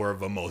Hoth were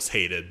the most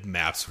hated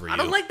maps for you. I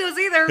don't like those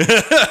either.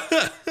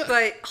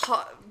 But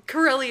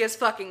Corellia is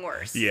fucking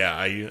worse. Yeah,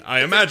 I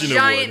imagine it would.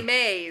 Giant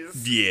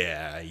maze.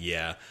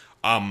 Yeah.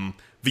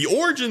 The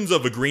origins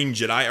of the Green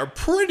Jedi are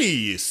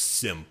pretty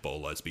simple,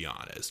 let's be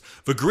honest.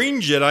 The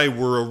Green Jedi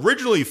were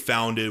originally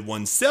founded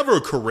when several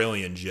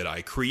Corellian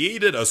Jedi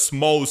created a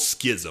small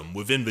schism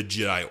within the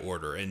Jedi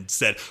Order and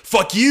said,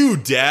 "Fuck you,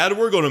 Dad,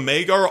 we're going to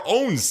make our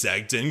own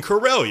sect in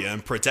Corellia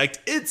and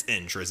protect its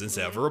interests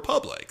instead of the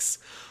Republic's."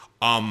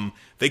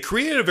 They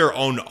created their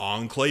own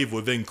enclave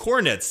within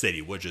Coronet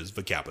City, which is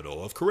the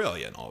capital of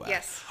Corellia and all that.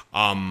 Yes.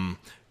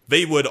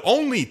 They would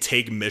only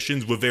take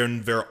missions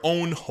within their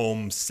own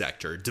home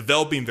sector,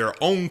 developing their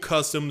own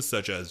customs,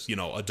 such as,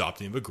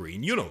 adopting the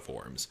green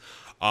uniforms,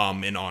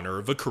 in honor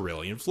of the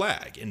Corellian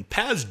flag, and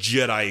pass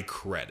Jedi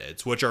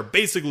credits, which are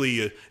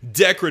basically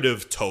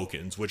decorative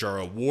tokens, which are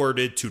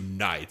awarded to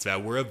knights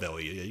that were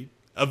affiliated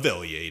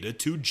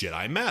to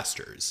Jedi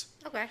Masters.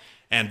 Okay.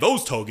 And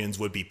those tokens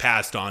would be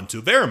passed on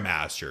to their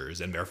masters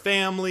and their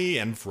family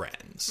and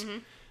friends. Mm-hmm.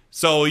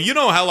 So, you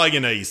know how, like,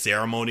 in a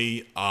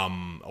ceremony,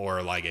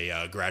 or, like,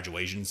 a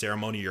graduation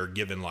ceremony, you're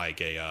given,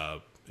 like,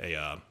 a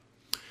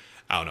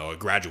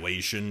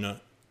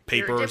graduation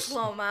papers.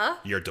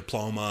 Your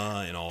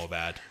diploma and all of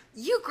that.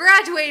 You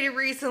graduated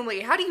recently.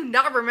 How do you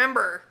not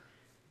remember?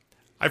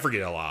 I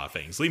forget a lot of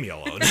things. Leave me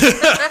alone.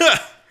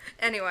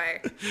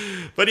 Anyway.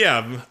 But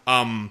yeah,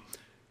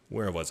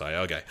 where was I?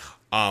 Okay.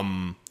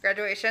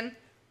 Graduation.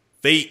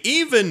 They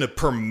even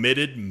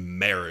permitted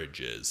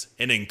marriages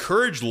and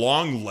encouraged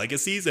long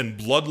legacies and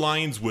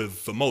bloodlines,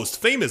 with the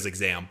most famous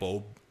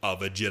example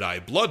of a Jedi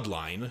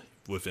bloodline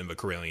within the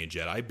Corellian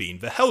Jedi being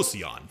the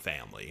Halcyon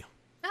family.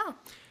 Oh.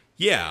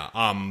 Yeah,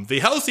 the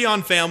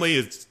Halcyon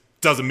family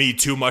doesn't mean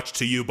too much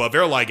to you, but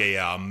they're like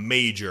a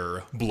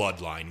major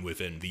bloodline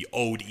within the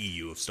old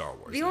EU of Star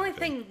Wars. The only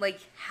thing, like,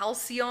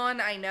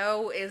 Halcyon I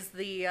know is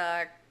the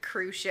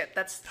cruise ship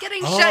that's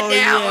getting shut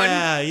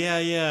down.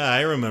 Yeah,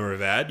 I remember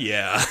that,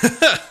 yeah.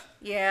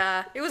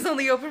 Yeah, it was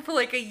only open for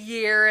like a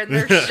year and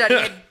they're shutting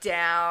it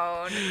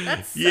down.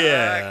 That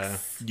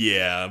sucks.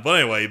 Yeah, but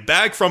anyway,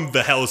 back from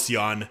the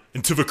Halcyon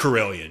into the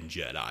Corellian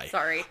Jedi.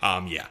 Sorry.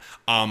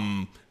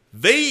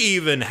 They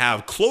even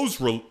have a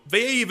close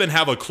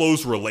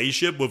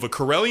relationship with the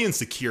Corellian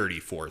security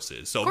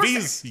forces. So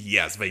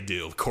yes, they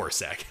do, of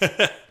course.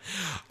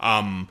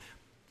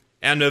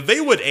 And they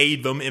would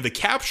aid them in the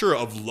capture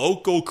of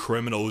local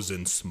criminals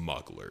and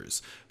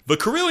smugglers. The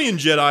Corellian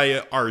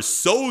Jedi are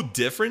so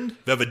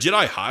different that the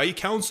Jedi High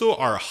Council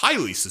are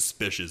highly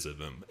suspicious of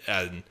them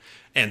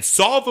and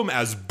saw them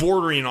as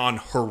bordering on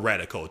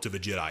heretical to the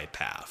Jedi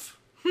path.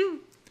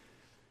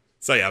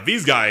 So yeah,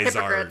 these guys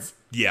Hypocrites.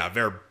 yes,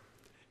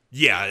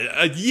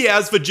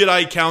 the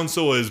Jedi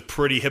Council is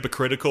pretty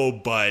hypocritical,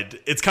 but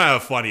it's kind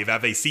of funny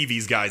that they see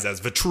these guys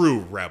as the true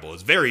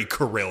rebels. Very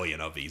Corellian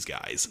of these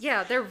guys.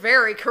 Yeah, they're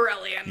very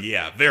Corellian.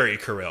 Yeah, very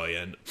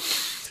Corellian.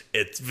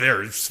 It's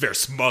very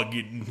smug.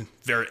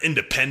 Their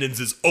independence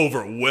is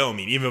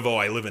overwhelming, even though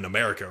I live in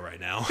America right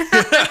now.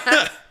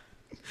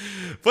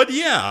 But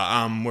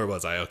yeah, where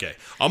was I? Okay.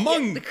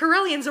 The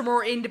Corellians are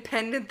more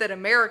independent than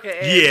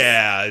America is.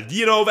 Yeah,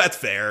 that's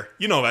fair.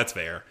 That's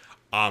fair.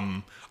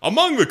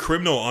 Among the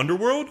criminal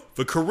underworld,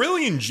 the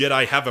Corellian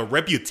Jedi have a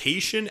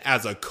reputation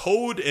as a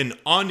cold and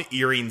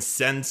unerring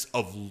sense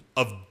of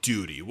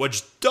duty,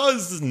 which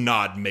does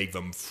not make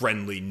them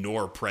friendly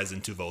nor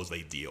present to those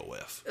they deal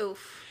with.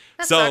 Oof.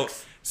 That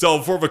sucks.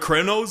 So for the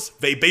criminals,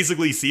 they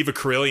basically see the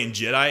Corellian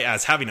Jedi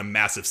as having a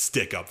massive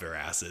stick up their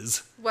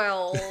asses.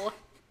 Well,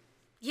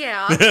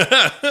 yeah.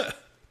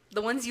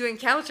 The ones you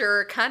encounter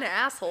are kind of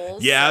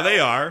assholes. Yeah,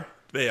 so.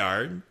 They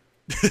are.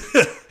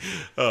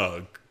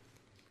 Oh,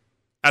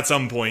 at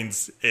some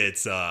points,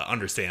 it's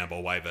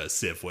understandable why the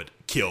Sith would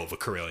kill the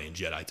Corellian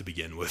Jedi to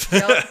begin with.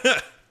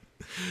 Yep.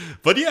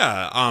 But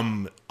yeah,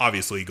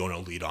 obviously going to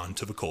lead on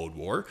to the Cold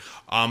War.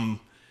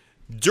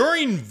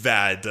 During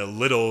that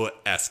little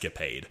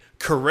escapade,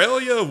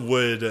 Corellia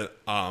would...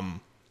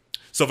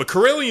 So the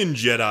Corellian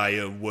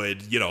Jedi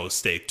would,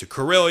 stick to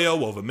Corellia,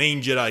 while the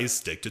main Jedi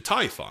stick to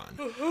Typhon.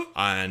 Mm-hmm.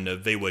 And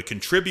they would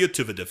contribute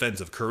to the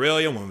defense of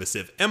Corellia when the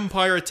Sith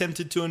Empire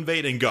attempted to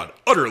invade and got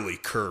utterly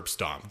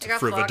curb-stomped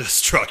through the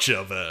destruction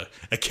of the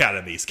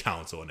Academy's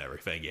council and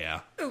everything,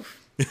 yeah. Oof.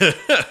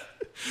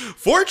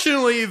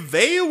 Fortunately,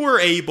 they were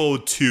able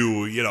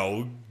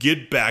to,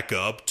 get back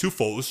up to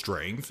full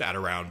strength at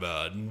around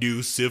the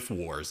new Sith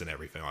Wars and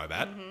everything like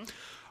that.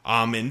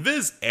 Mm-hmm. In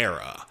this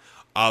era...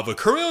 the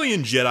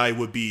Corellian Jedi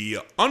would be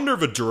under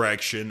the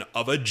direction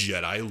of a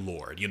Jedi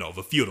Lord,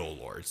 the feudal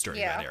lords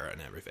during that era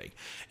and everything.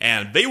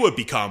 And they would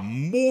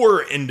become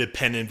more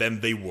independent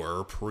than they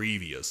were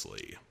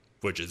previously,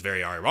 which is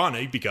very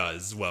ironic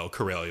because,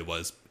 Corellia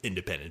was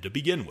independent to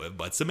begin with,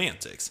 but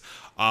semantics.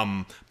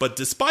 But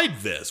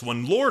despite this,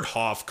 when Lord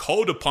Hoth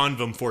called upon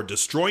them for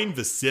destroying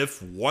the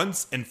Sith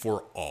once and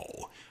for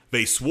all,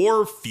 they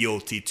swore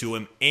fealty to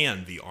him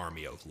and the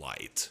Army of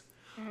Light.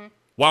 Mm-hmm.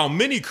 While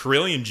many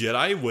Corellian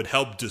Jedi would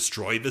help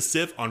destroy the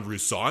Sith on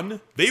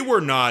Ruusan, they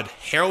were not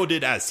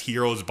heralded as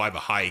heroes by the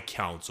High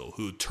Council,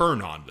 who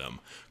turned on them,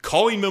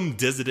 calling them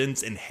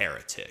dissidents and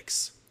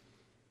heretics.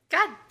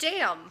 God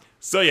damn.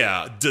 So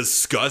yeah,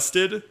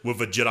 disgusted with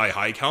the Jedi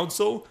High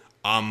Council,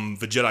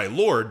 the Jedi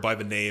Lord by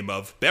the name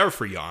of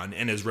Berfrion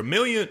and his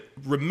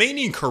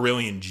remaining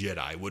Corellian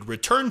Jedi would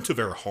return to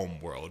their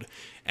homeworld,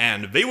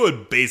 and they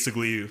would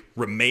basically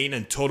remain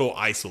in total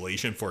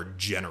isolation for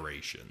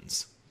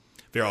generations.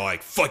 They're all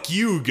like, fuck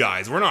you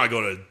guys, we're not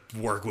going to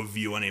work with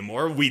you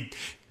anymore.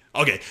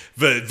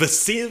 The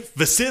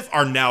Sith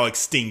are now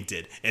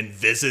extincted, and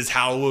this is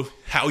how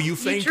you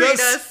think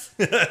treat us.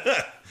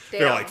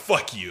 They're like,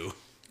 fuck you.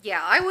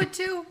 Yeah, I would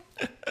too.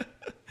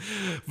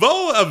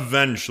 Though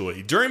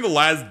eventually, during the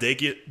last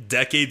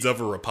decades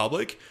of a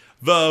republic,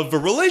 the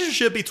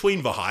relationship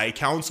between the High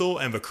Council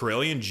and the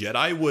Corellian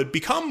Jedi would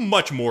become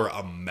much more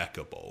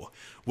amicable,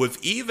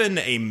 with even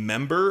a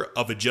member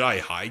of the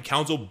Jedi High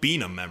Council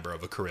being a member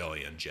of a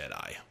Corellian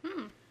Jedi.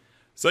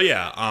 So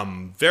yeah,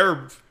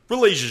 their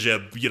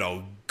relationship,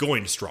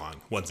 going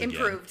strong once again.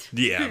 Improved.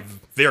 Yeah,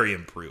 very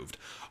improved.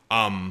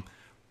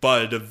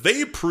 But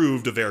they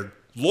proved their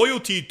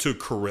loyalty to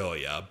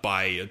Corellia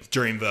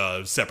during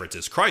the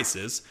Separatist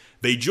crisis.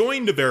 They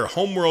joined their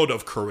homeworld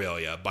of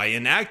Corellia by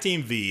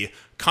enacting the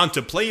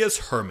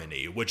Contemplatus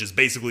Hermini, which is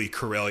basically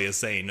Corellia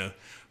saying,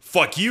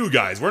 fuck you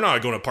guys, we're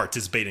not going to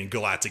participate in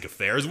galactic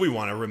affairs, we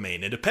want to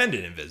remain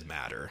independent in this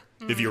matter.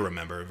 If you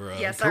remember the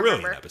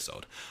Corellian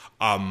episode.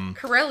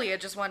 Corellia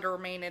just wanted to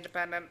remain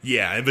independent.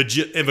 Yeah, and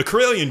the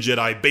Corellian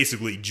Jedi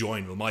basically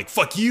joined them, like,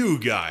 fuck you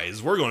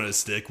guys, we're going to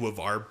stick with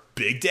our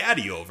big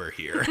daddy over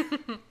here.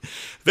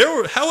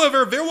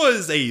 However, there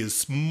was a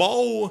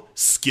small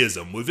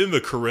schism within the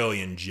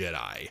Corellian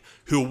Jedi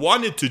who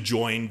wanted to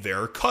join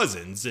their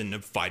cousins in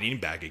fighting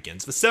back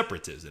against the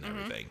Separatists and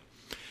everything.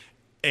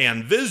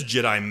 And this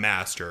Jedi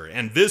Master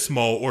and this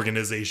small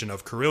organization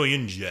of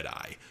Corellian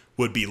Jedi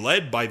would be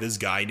led by this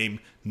guy named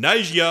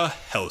Naja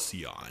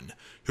Halcyon,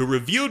 who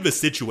reviewed the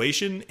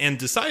situation and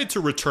decided to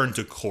return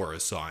to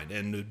Coruscant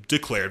and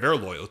declare their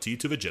loyalty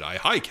to the Jedi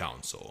High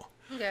Council.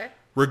 Okay.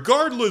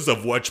 Regardless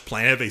of which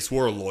planet they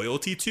swore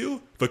loyalty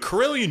to, the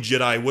Corellian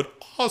Jedi would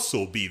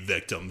also be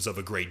victims of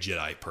a great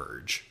Jedi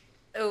purge.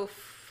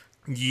 Oof.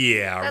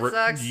 Yeah.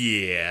 That sucks.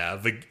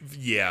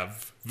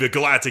 The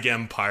Galactic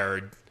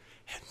Empire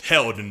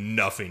held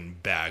nothing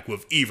back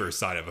with either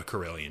side of a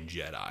Corellian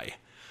Jedi.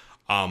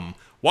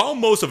 While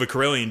most of the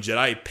Corellian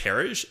Jedi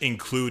perished,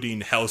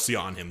 including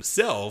Halcyon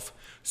himself,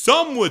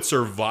 some would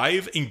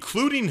survive,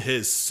 including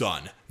his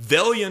son,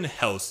 Valiant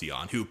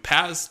Halcyon, who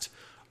passed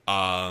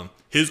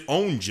his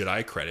own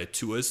Jedi credit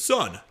to his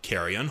son,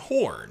 Carrion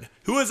Horn,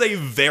 who is a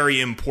very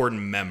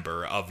important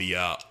member of the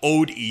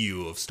old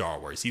EU of Star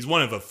Wars. He's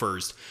one of the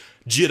first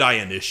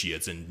Jedi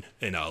initiates in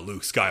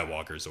Luke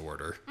Skywalker's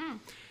order.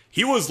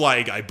 He was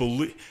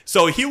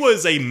he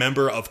was a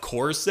member of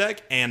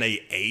Coruscant and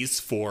a ace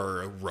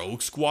for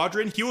Rogue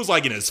Squadron. He was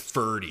like in his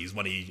 30s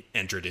when he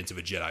entered into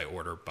the Jedi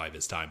Order by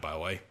this time, by the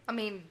way. I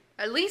mean,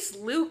 at least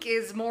Luke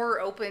is more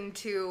open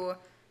to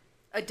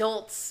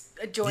adults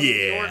joining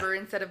the Order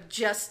instead of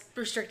just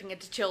restricting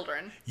it to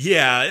children.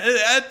 Yeah,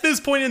 at this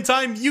point in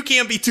time, you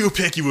can't be too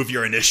picky with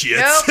your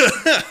initiates.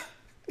 Nope.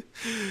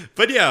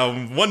 But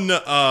yeah, when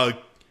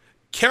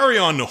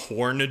Carrion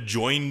Horn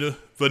joined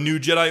the new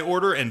Jedi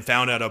Order and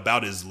found out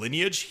about his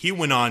lineage, he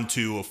went on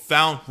to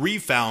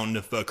refound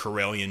the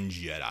Corellian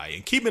Jedi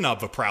and keeping up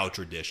the proud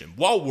tradition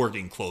while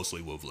working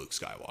closely with Luke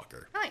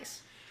Skywalker.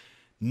 Nice.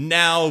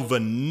 Now, the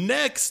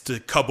next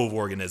couple of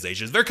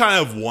organizations, they're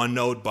kind of one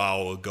note, but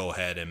I'll go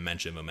ahead and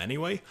mention them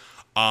anyway.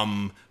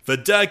 The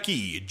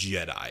Daki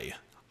Jedi.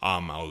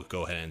 I'll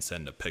go ahead and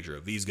send a picture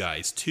of these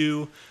guys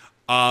too.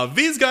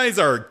 These guys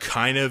are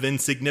kind of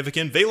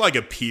insignificant. They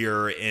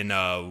appear in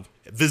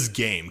this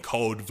game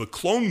called The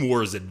Clone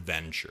Wars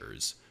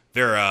Adventures.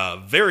 They're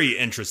very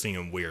interesting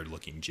and weird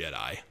looking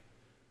Jedi.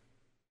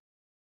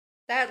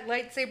 That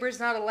lightsaber's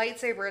not a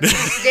lightsaber, it's a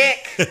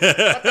stick.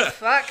 What the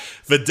fuck?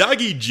 The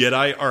Dagi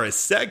Jedi are a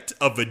sect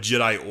of the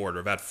Jedi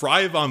Order that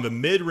thrive on the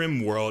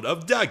mid-rim world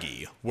of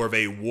Dagi, where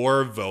they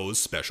wore those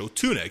special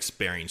tunics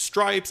bearing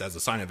stripes as a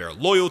sign of their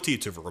loyalty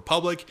to the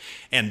Republic,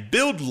 and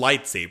build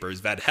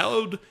lightsabers that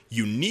held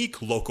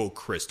unique local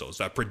crystals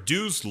that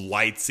produce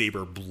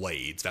lightsaber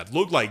blades that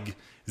look like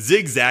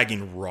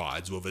zigzagging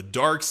rods with a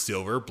dark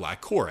silver black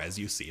core, as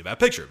you see in that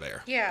picture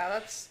there. Yeah,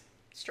 that's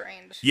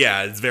strange.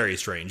 Yeah, it's very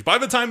strange. By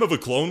the time of the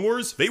Clone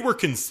Wars, they were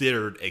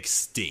considered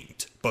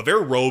extinct, but their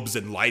robes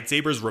and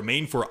lightsabers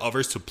remained for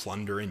others to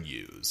plunder and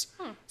use.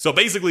 So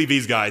basically,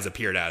 these guys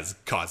appeared as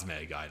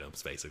cosmetic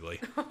items,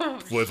 basically,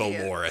 with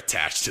a lore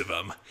attached to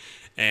them.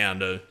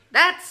 And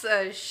that's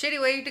a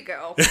shitty way to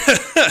go.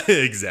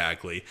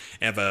 Exactly.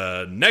 And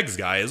the next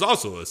guy is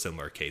also a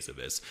similar case of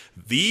this.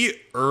 The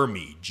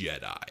Ermi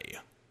Jedi.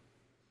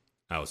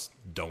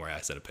 Don't worry,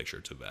 I sent a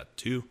picture to that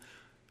too.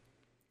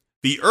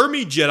 The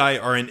Ermi Jedi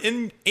are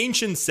an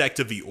ancient sect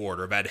of the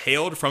Order that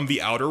hailed from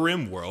the Outer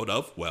Rim world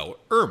of,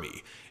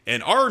 Ermi,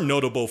 and are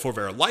notable for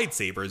their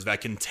lightsabers that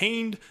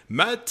contained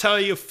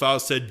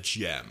Matayafasa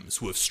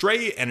gems, with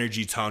stray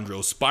energy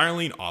tendrils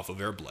spiraling off of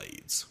their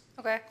blades.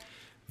 Okay.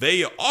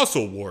 They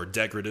also wore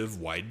decorative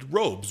white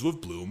robes with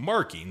blue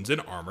markings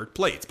and armored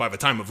plates. By the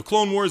time of the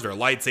Clone Wars, their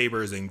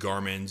lightsabers and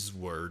garments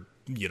were,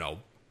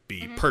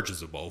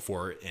 purchasable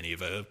for any of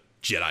the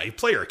Jedi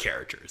player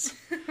characters.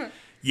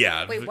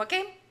 Yeah. Wait, what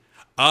game?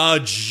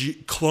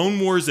 Clone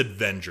Wars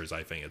Adventures,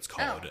 I think it's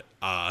called.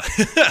 Oh.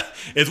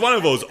 It's one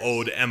of those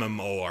old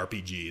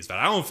MMORPGs that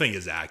I don't think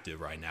is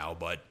active right now,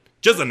 but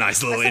just a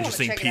nice little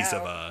interesting piece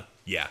of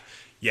yeah,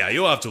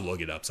 you'll have to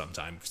look it up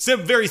sometime.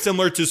 Very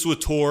similar to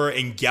SWTOR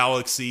and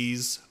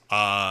Galaxies.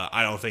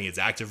 I don't think it's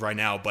active right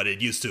now, but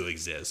it used to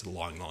exist a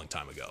long, long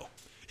time ago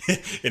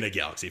in a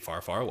galaxy far,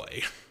 far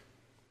away.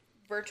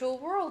 Virtual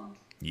World.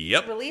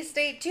 Yep. Release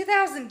date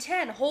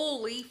 2010.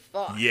 Holy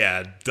fuck.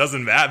 Yeah,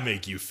 doesn't that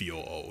make you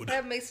feel old?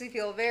 That makes me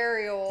feel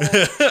very old.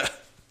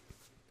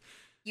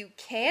 You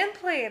can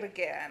play it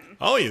again.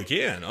 Oh, you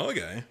can?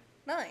 Okay.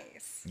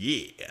 Nice.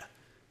 Yeah.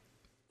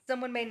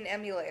 Someone made an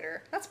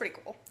emulator. That's pretty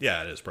cool.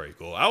 Yeah, it is pretty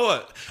cool.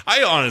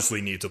 I honestly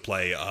need to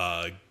play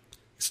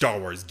Star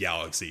Wars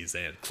Galaxies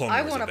and Clone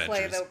Wars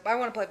Adventures. I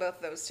want to play both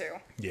of those too.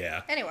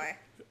 Yeah. Anyway.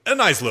 A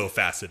nice little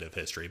facet of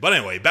history. But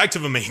anyway, back to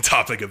the main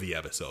topic of the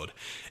episode.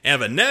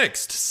 And the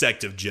next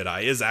sect of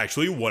Jedi is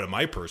actually one of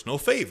my personal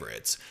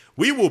favorites.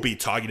 We will be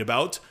talking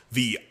about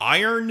the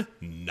Iron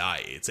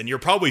Knights. And you're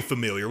probably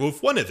familiar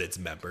with one of its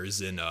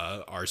members in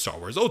our Star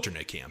Wars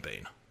alternate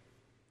campaign.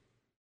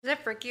 Is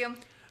that Frickium?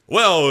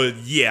 Well,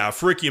 yeah,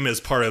 Frickium is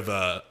part of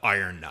the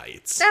Iron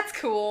Knights. That's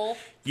cool.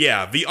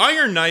 Yeah, the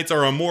Iron Knights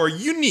are a more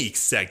unique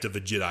sect of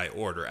the Jedi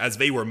Order, as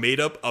they were made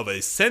up of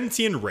a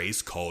sentient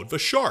race called the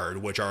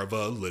Shard, which are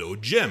the little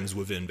gems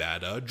within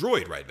that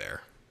droid right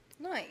there.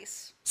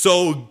 Nice.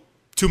 So,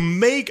 to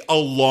make a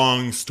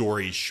long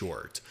story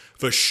short,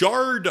 the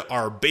Shard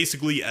are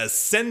basically a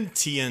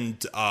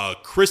sentient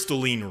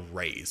crystalline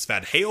race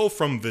that hail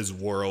from this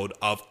world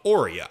of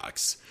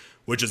Oriox,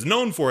 which is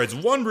known for its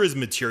wondrous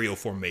material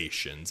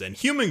formations, and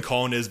human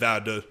colonists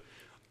that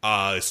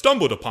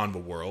stumbled upon the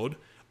world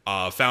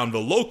found the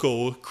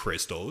local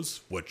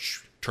crystals,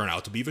 which turn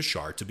out to be the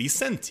Shard, to be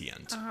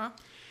sentient.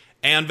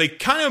 And they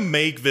kind of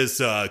make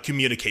this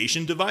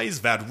communication device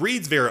that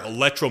reads their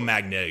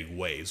electromagnetic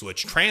waves,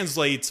 which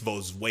translates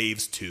those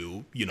waves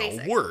to,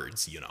 Basic.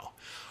 words,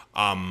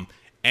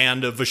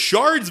 And the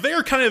Shards,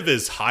 they're kind of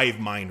this hive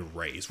mind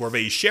race where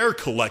they share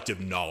collective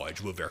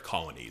knowledge with their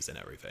colonies and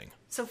everything.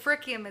 So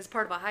Frickium is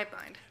part of a hive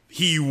mind.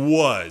 He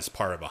was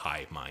part of a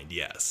hive mind,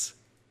 yes.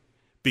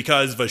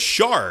 Because the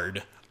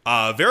Shard,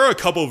 there are a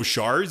couple of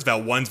Shards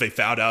that once they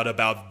found out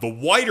about the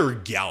wider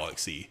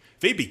galaxy,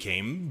 they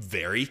became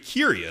very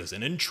curious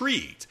and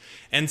intrigued.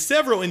 And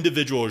several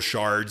individual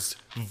Shards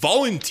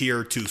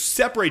volunteered to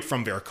separate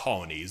from their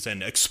colonies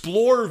and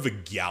explore the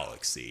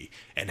galaxy.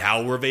 And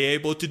how were they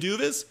able to do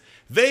this?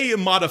 They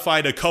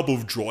modified a couple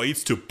of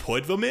droids to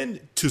put them in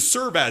to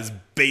serve as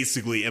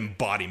basically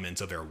embodiments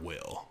of their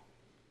will.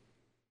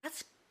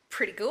 That's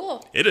pretty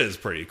cool. It is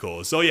pretty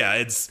cool. So yeah,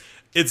 it's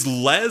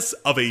less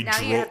of a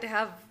Now you have to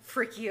have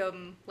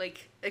Frickium,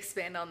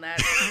 expand on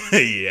that.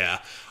 Yeah.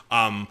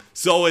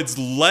 So it's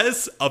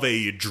less of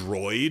a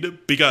droid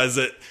because,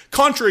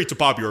 contrary to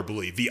popular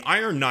belief, the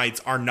Iron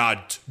Knights are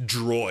not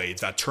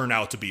droids that turn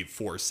out to be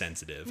Force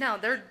sensitive. No,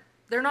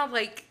 they're not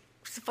like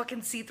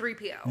fucking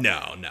C-3PO.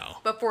 No.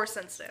 But Force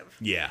sensitive.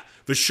 Yeah.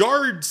 The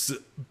Shards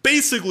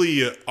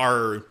basically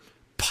are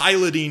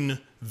piloting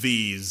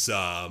these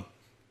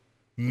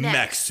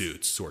mech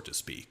suits, so to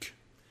speak.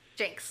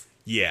 Jinx.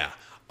 Yeah.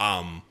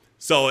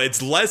 So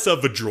it's less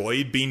of a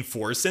droid being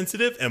Force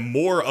sensitive and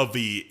more of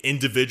the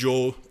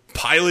individual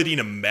piloting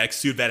a mech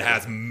suit that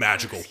has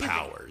magical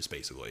powers,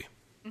 basically.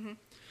 Mm-hmm.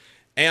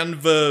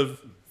 And the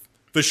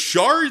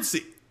Shards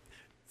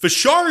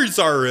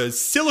are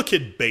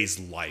silicate-based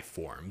life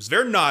forms.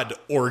 They're not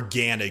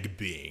organic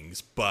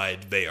beings,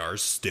 but they are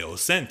still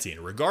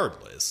sentient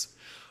regardless.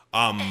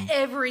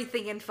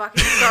 Everything in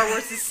fucking Star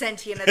Wars is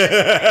sentient at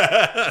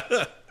this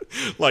point.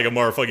 Like a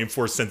motherfucking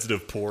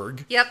Force-sensitive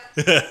porg. Yep.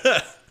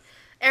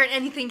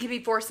 Anything can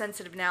be Force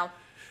sensitive now.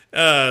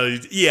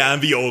 Yeah, in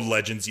the old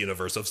Legends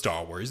universe of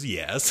Star Wars,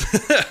 yes.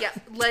 Yeah,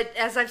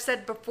 as I've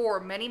said before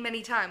many,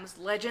 many times,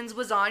 Legends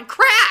was on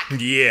crack!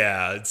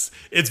 Yeah,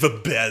 it's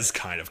the best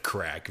kind of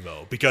crack,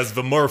 though, because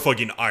the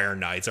motherfucking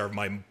Iron Knights are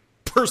my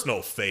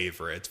personal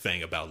favorite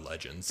thing about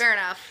Legends. Fair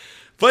enough.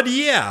 But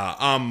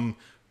yeah,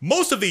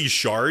 most of these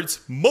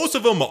Shards, most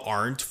of them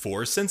aren't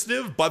Force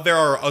sensitive, but there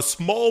are a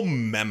small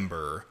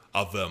member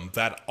of them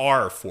that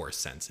are Force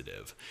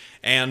sensitive.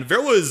 And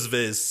there was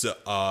this,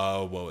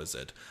 what was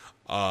it?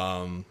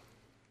 Okay.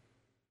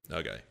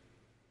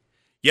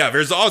 Yeah,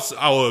 there's also,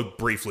 I'll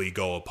briefly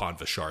go upon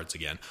the Shards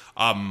again.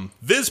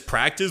 This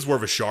practice where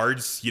the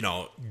Shards,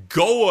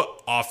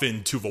 go off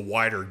into the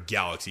wider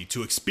galaxy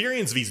to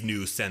experience these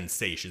new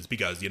sensations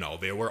because,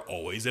 they were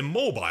always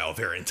immobile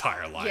their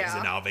entire lives,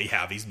 and now they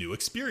have these new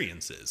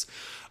experiences.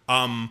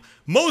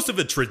 Most of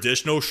the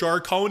traditional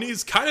Shard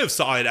colonies kind of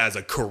saw it as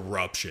a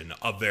corruption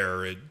of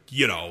their,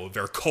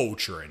 their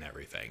culture and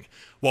everything,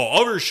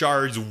 while other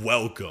Shards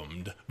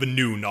welcomed the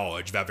new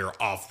knowledge that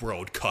their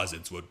off-world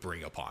cousins would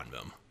bring upon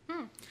them.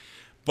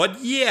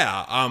 But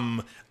yeah,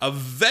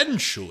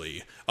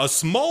 eventually, a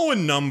small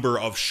number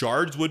of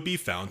Shards would be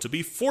found to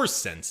be Force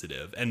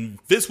sensitive, and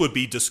this would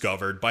be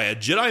discovered by a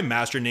Jedi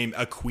Master named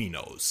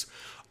Aquinos.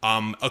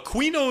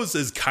 Aquinos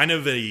is kind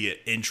of an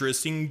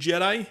interesting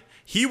Jedi.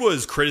 He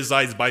was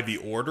criticized by the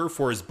Order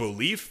for his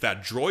belief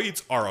that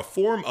droids are a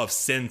form of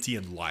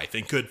sentient life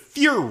and could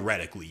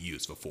theoretically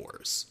use the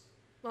Force.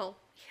 Well,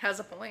 he has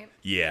a point.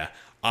 Yeah.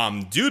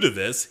 Due to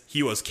this,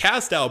 he was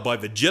cast out by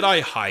the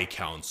Jedi High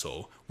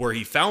Council, where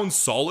he found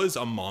solace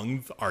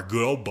among our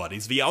good old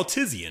buddies, the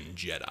Altizian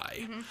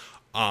Jedi.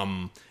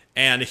 Mm-hmm.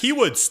 And he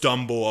would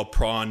stumble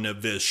upon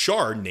this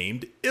Shard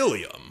named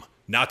Ilium,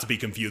 not to be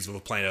confused with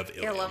the planet of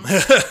Ilium.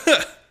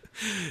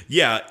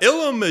 Yeah,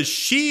 Ilium,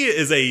 she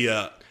is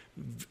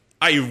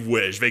I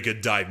wish they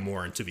could dive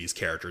more into these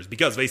characters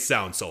because they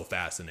sound so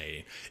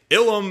fascinating.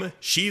 Ilum,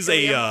 she's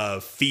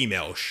a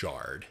female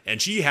shard,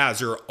 and she has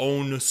her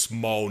own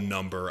small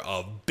number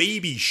of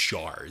baby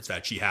shards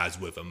that she has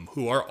with them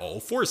who are all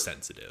force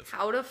sensitive.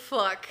 How the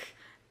fuck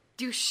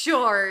do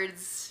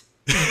shards?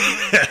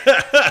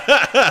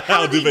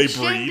 How do they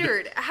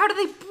breed? How do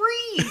they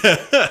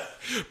breed?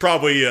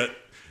 Probably,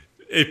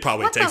 it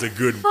probably What takes the a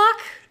good. fuck?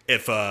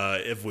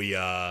 If we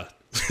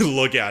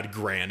look at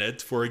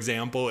Granite, for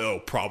example, it'll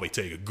probably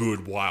take a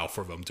good while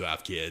for them to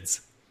have kids.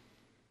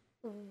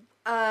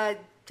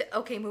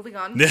 Okay, moving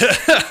on.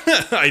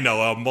 I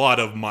know, a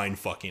lot of mind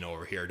fucking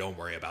over here. Don't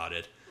worry about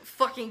it.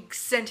 Fucking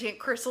sentient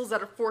crystals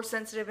that are force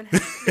sensitive and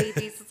have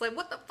babies. It's like,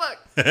 what the fuck?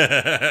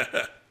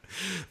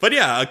 But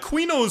yeah,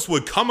 Aquinos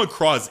would come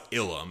across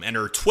Ilum and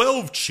her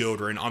 12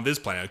 children on this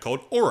planet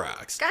called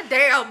Orax. God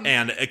damn.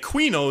 And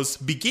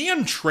Aquinos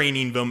began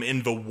training them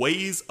in the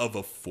ways of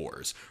a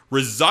force,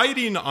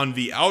 residing on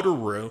the outer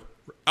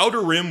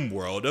rim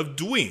world of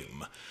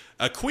Dweem.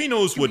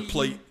 Aquinos would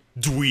play...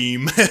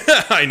 Dweem.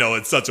 I know,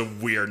 it's such a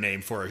weird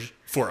name for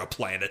a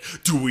planet.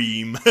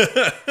 Dweem.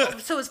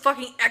 So it's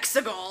fucking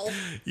Exegol.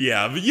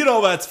 Yeah,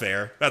 that's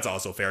fair. That's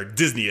also fair.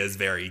 Disney is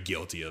very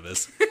guilty of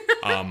this.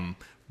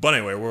 But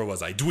anyway, where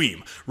was I?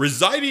 Dweem.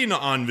 Residing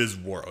on this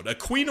world,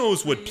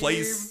 Aquinos would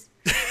place...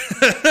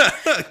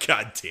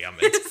 God damn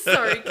it.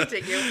 Sorry,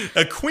 continue.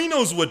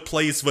 Aquinos would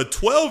place the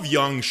 12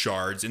 young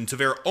shards into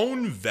their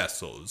own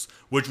vessels,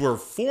 which were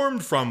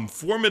formed from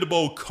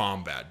formidable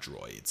combat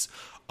droids.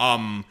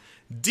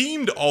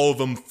 Deemed all of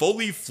them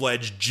fully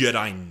fledged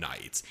Jedi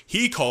Knights.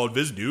 He called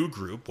this new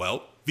group,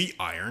 well, the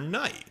Iron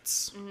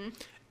Knights. Mm-hmm.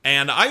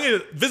 And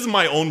this is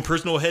my own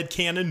personal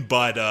headcanon,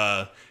 but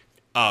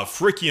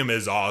Frickium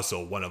is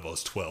also one of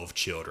those 12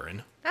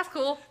 children. That's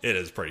cool. It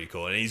is pretty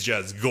cool. And he's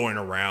just going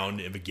around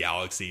in the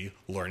galaxy,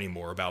 learning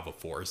more about the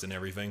Force and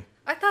everything.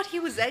 I thought he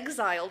was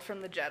exiled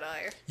from the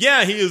Jedi.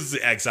 Yeah, he is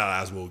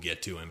exiled, as we'll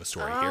get to in the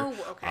story here. Oh,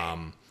 okay.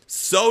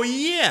 So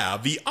yeah,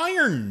 the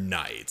Iron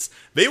Knights,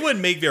 they would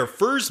make their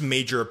first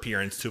major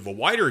appearance to the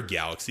wider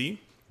galaxy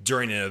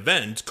during an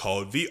event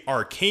called the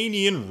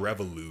Arcanian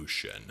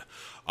Revolution,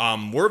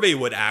 where they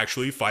would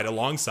actually fight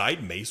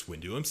alongside Mace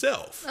Windu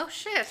himself. Oh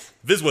shit.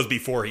 This was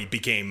before he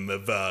became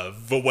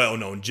the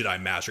well-known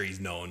Jedi Master he's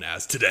known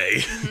as today.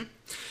 Mm-hmm.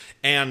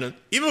 And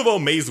even though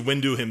Mace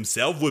Windu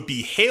himself would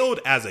be hailed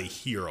as a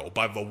hero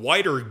by the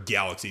wider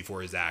galaxy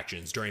for his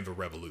actions during the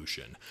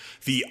Revolution,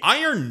 the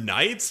Iron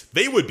Knights,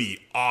 they would be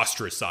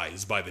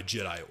ostracized by the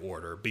Jedi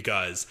Order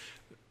because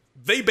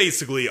they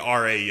basically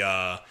are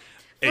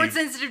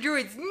Force-sensitive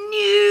droids,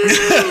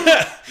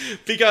 no!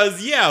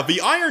 Because, yeah,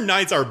 the Iron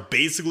Knights are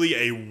basically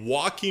a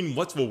walking...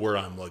 What's the word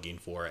I'm looking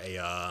for?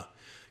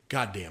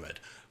 God damn it.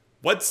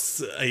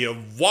 What's a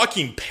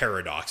walking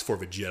paradox for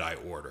the Jedi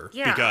Order?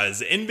 Yeah.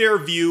 Because in their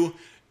view,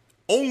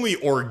 only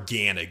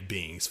organic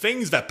beings,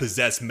 things that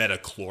possess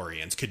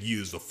metachlorians, could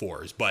use the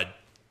Force. But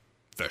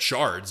the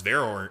shards,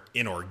 they're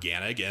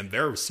inorganic and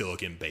they're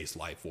silicon-based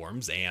life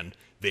forms, and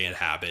they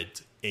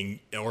inhabit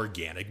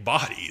inorganic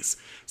bodies.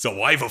 So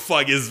why the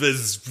fuck is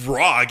this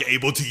Rog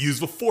able to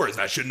use the Force?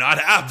 That should not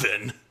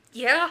happen.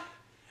 Yeah.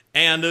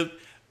 And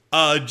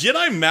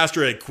Jedi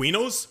Master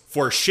Aquinos,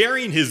 for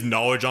sharing his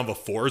knowledge on the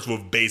Force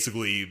with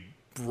basically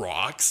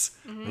rocks,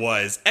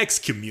 was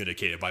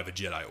excommunicated by the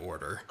Jedi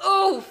Order.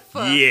 Oh,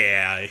 fuck.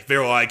 Yeah, they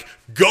were like,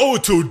 go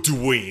to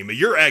Dweem,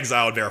 you're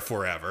exiled there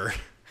forever.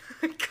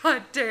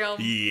 God damn.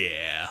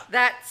 Yeah.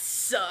 That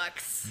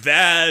sucks.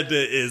 That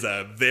is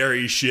a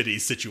very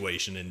shitty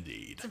situation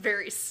indeed. It's a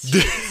very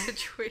shitty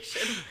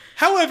situation.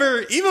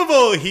 However, even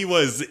though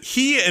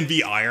he and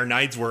the Iron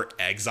Knights were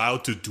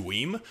exiled to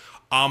Dweem,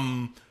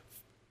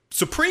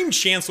 Supreme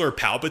Chancellor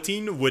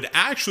Palpatine would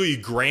actually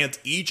grant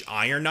each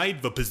Iron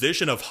Knight the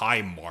position of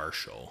High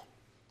Marshal.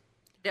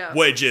 Yeah.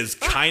 Which is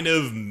kind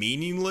of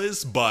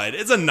meaningless, but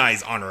it's a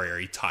nice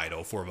honorary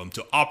title for them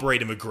to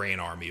operate in the Grand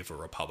Army of the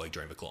Republic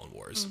during the Clone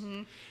Wars.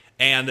 Mm-hmm.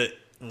 And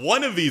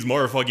one of these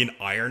motherfucking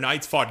Iron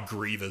Knights fought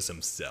Grievous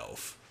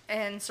himself.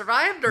 And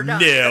survived or not?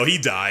 No, he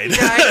died. He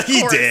died, He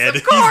course, did.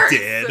 Of course. He's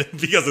dead.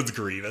 Because it's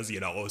Grievous,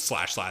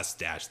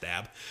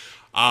 //stab.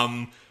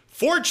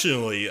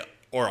 Fortunately,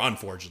 or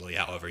unfortunately,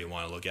 however you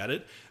want to look at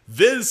it,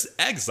 this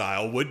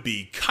exile would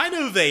be kind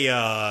of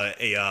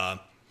a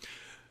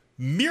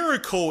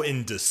miracle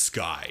in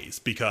disguise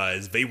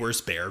because they were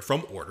spared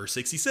from Order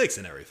 66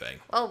 and everything.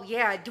 Oh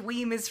yeah,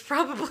 Dweem is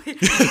probably...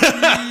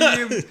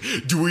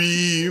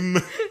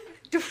 Dweem.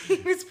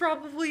 Dweem is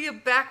probably a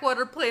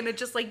backwater planet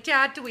just like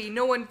Tatooine.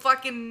 No one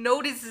fucking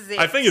notices it.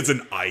 I think it's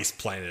an ice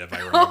planet if I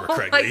remember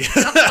correctly.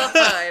 Oh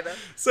my God.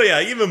 So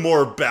yeah, even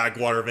more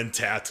backwater than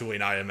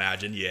Tatooine, I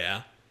imagine,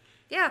 yeah.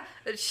 Yeah,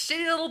 a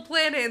shitty little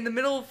planet in the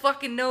middle of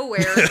fucking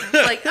nowhere.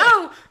 Like,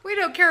 oh, we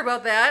don't care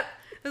about that.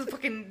 This is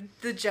fucking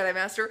the Jedi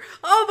Master.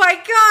 Oh my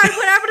God,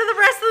 what happened to the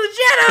rest of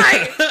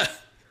the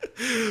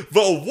Jedi?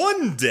 But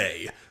one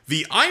day,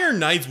 the Iron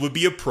Knights would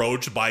be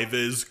approached by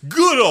this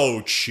good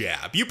old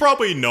chap. You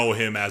probably know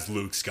him as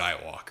Luke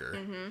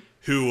Skywalker,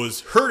 who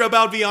was heard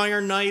about the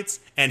Iron Knights,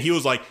 and he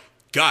was like,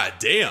 God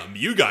damn,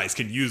 you guys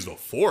can use the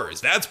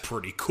Force. That's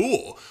pretty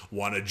cool.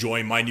 Want to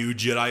join my new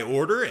Jedi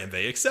Order? And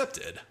they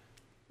accepted.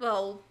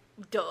 Well,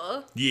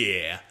 duh.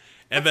 Yeah.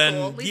 And That's then,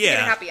 cool. At least you get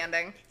a happy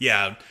ending.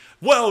 Yeah.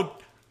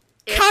 Well,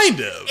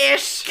 kind of.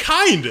 Ish.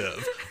 Kind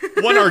of.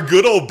 When our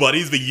good old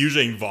buddies, the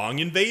Yuzhang Vong,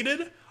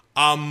 invaded,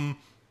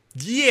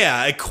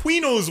 yeah,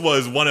 Aquinos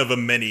was one of the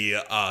many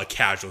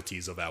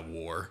casualties of that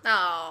war.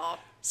 Oh.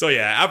 So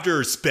yeah,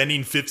 after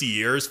spending 50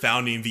 years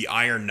founding the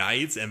Iron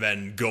Knights and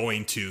then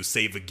going to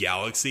save the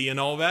galaxy and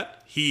all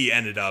that, he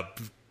ended up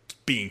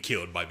being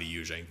killed by the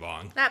Yuzhang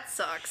Vong. That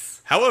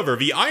sucks. However,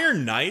 the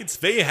Iron Knights,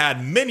 they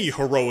had many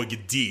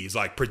heroic deeds,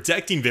 like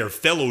protecting their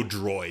fellow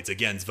droids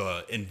against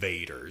the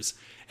invaders.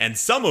 And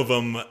some of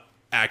them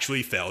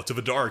actually fell to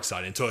the dark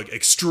side and took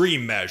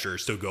extreme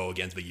measures to go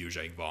against the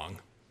Yuzhang Vong.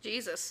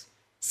 Jesus.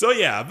 So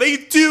yeah, they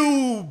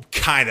do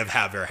kind of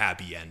have their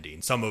happy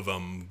ending. Some of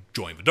them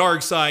join the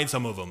dark side,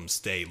 some of them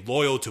stay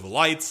loyal to the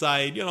light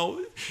side, you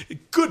know,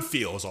 good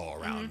feels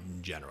all around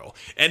in general.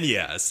 And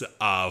yes,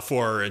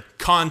 for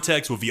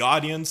context with the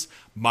audience,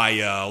 my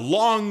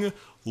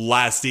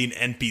long-lasting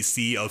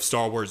NPC of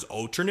Star Wars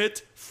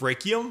Alternate,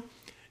 Frikium,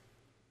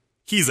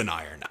 he's an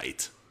Iron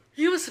Knight.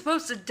 He was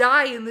supposed to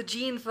die in the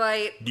Gene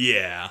fight.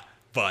 Yeah,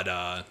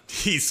 but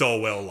he's so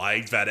well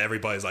liked that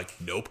everybody's like,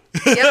 nope.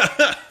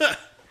 Yep.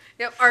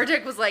 Yep,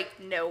 Arctic was like,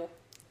 no.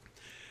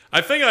 I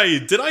think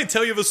did I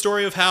tell you the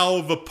story of how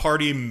the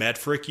party met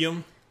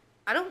Frikium?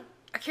 I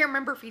can't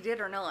remember if he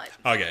did or not.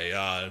 Okay,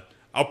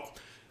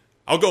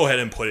 I'll go ahead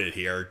and put it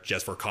here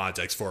just for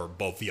context for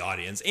both the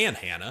audience and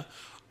Hannah.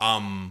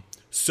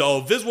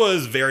 So this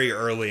was very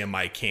early in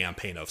my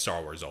campaign of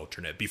Star Wars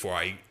Alternate before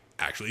I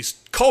actually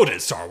called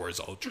it Star Wars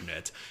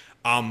Alternate.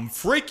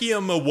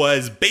 Frikium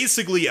was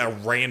basically a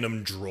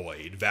random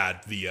droid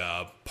that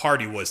the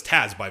party was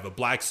tasked by the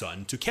Black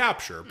Sun to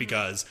capture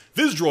because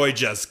this droid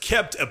just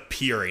kept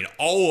appearing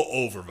all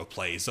over the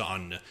place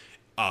on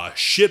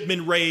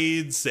shipment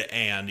raids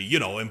and, you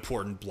know,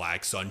 important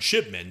Black Sun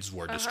shipments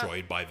were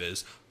destroyed by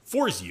this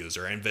Force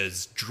user, and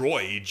this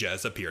droid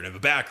just appeared in the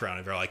background,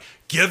 and they're like,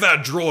 get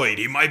that droid,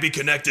 he might be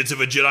connected to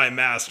the Jedi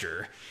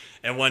Master.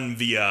 And when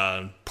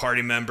the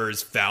party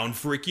members found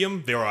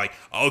Frikium, they were like,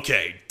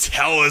 okay,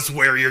 tell us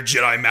where your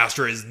Jedi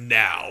Master is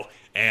now.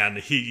 And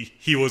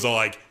he was all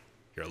like,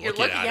 you're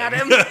looking at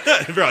him.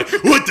 And they're like,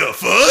 what the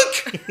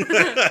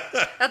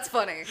fuck? That's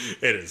funny.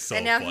 It is so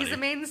funny. And now he's a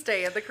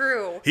mainstay of the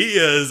crew. He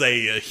is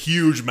a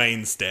huge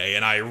mainstay,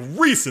 and I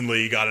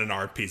recently got an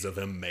art piece of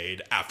him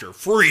made after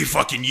 3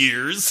 fucking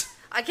years.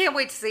 I can't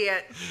wait to see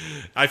it.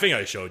 I think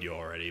I showed you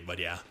already, but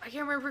yeah. I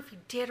can't remember if you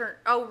did or...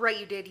 Oh, right,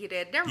 you did.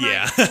 Never mind.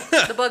 Yeah.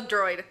 The bug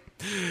droid.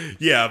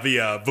 Yeah,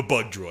 the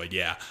bug droid,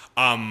 yeah.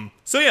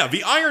 So yeah,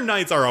 the Iron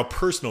Knights are a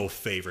personal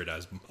favorite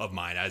of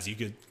mine, as you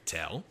could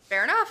tell.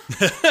 Fair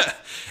enough.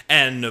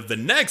 And the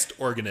next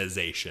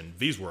organization,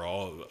 these were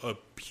all a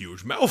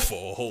huge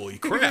mouthful, holy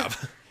crap.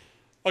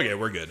 Okay,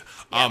 we're good.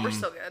 Yeah, we're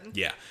still good.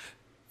 Yeah.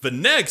 The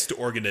next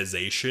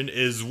organization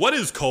is what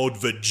is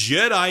called the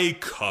Jedi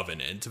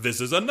Covenant.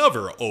 This is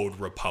another Old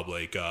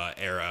Republic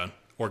era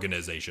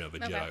organization of the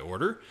Jedi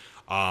Order.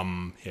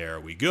 Here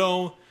we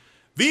go.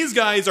 These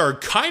guys are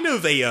kind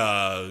of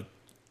a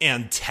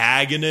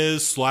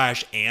antagonist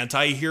slash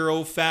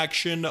anti-hero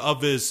faction of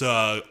this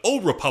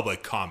Old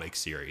Republic comic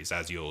series,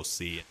 as you'll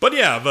see. But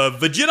yeah,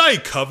 the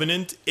Jedi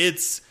Covenant,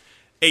 it's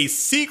a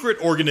secret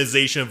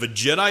organization of the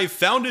Jedi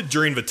founded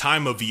during the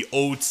time of the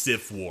old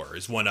Sith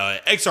Wars, when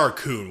Exar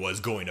Kun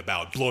was going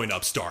about blowing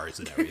up stars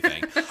and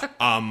everything.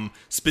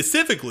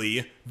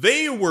 Specifically,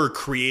 they were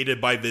created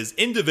by this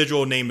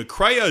individual named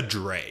Krya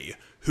Dre,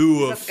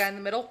 who... Is that the guy in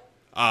the middle?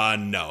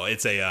 No,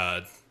 it's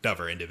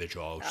another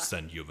individual. I'll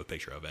send you a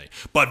picture of it.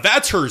 But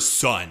that's her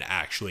son,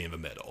 actually, in the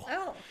middle.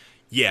 Oh.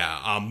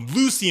 Yeah,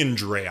 Lucian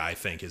Dre, I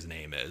think his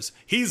name is.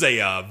 He's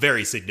a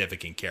very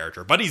significant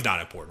character, but he's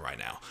not important right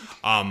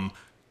now.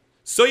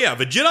 So yeah,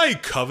 the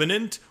Jedi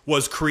Covenant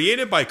was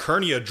created by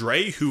Krya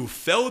Dre, who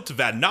felt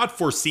that not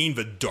foreseeing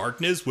the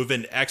darkness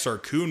within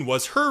Exar Kun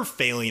was her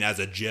failing as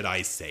a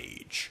Jedi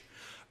Sage.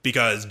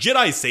 Because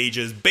Jedi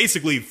Sages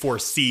basically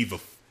foresee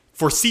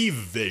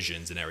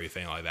visions and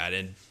everything like that,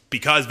 and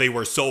because they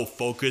were so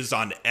focused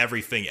on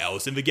everything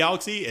else in the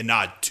galaxy and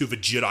not to the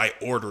Jedi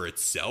Order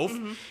itself,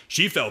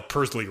 she felt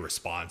personally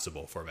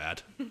responsible for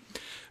that.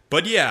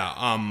 But yeah,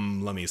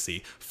 let me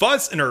see.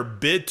 Thus, in her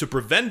bid to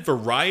prevent the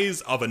rise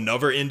of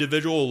another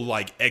individual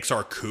like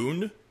Exar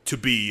Kun to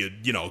be,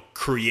 you know,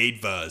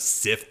 create the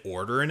Sith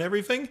Order and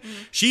everything,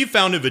 she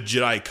founded the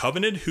Jedi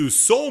Covenant, whose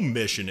sole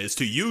mission is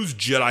to use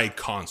Jedi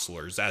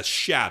consulars as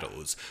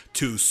shadows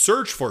to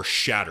search for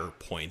shatter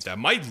points that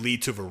might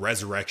lead to the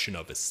resurrection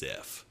of a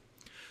Sith.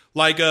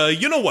 Like,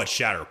 you know what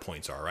shatter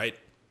points are, right?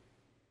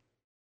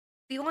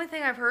 The only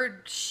thing I've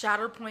heard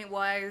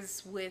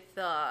Shatterpoint-wise with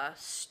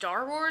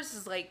Star Wars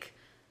is, like,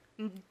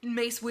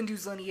 Mace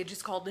Windu's lineage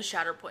is called the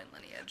Shatterpoint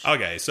lineage.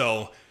 Okay,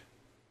 so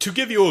to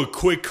give you a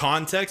quick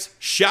context,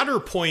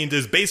 Shatterpoint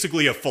is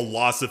basically a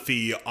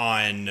philosophy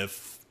on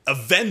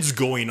events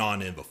going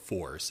on in the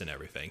Force and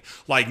everything.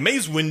 Like,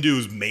 Mace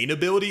Windu's main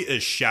ability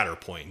is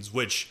Shatterpoints,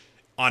 which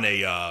on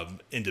a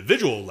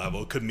individual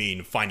level could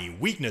mean finding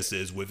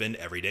weaknesses within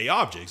everyday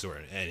objects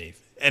or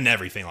and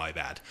everything like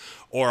that.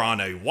 Or on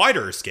a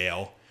wider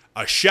scale,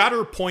 a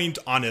shatter point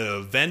on an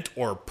event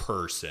or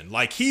person.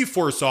 Like he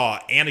foresaw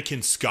Anakin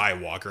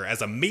Skywalker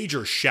as a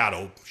major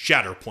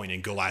shatter point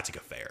in galactic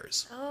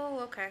affairs.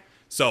 Oh, okay.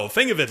 So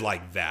think of it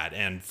like that.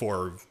 And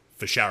for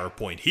the shatter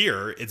point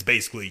here, it's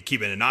basically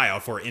keeping an eye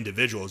out for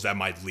individuals that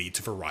might lead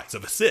to the rise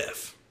of a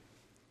Sith.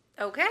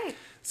 Okay.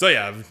 So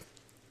yeah,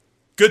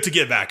 good to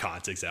get that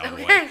context out of the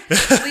way. Okay.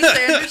 At least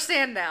I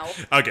understand now.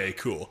 Okay,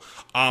 cool.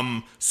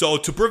 So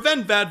to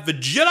prevent that, the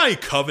Jedi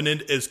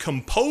Covenant is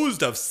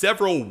composed of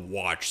several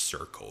watch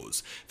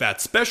circles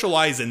that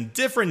specialize in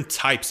different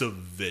types of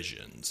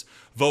visions.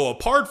 Though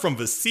apart from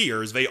the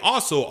seers, they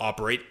also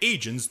operate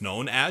agents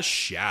known as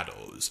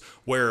shadows,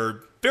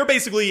 where they're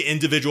basically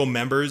individual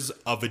members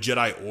of the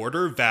Jedi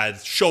Order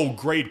that show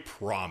great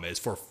promise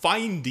for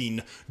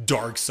finding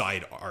dark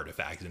side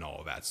artifacts and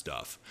all of that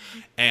stuff.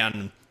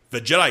 And the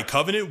Jedi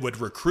Covenant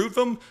would recruit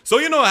them. So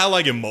you know how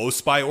like in most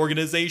spy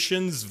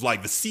organizations,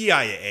 like the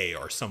CIA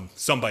or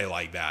somebody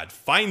like that,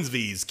 finds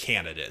these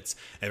candidates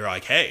and they're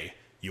like, hey,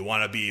 you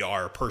want to be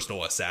our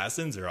personal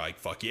assassins? They're like,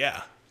 fuck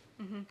yeah.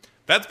 Mm-hmm.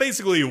 That's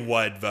basically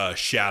what the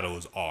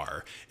shadows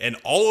are. And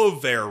all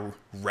of their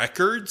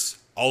records,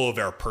 all of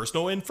their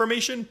personal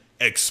information,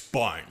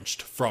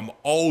 expunged from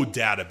all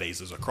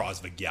databases across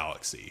the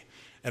galaxy.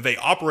 And they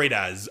operate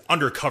as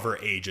undercover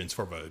agents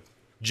for the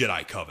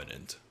Jedi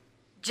Covenant.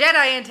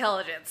 Jedi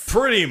intelligence.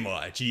 Pretty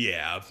much,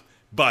 yeah.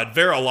 But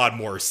they're a lot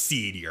more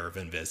seedier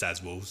than this,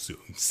 as we'll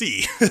soon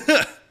see.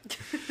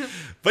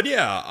 But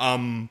yeah,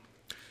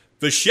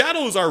 the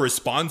Shadows are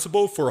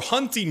responsible for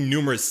hunting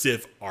numerous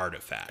Sith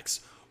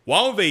artifacts.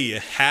 While they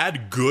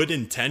had good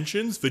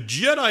intentions, the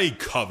Jedi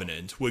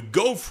Covenant would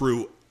go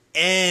through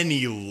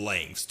any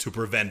lengths to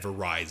prevent the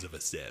rise of a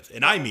Sith.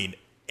 And I mean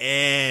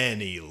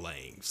any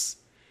lengths.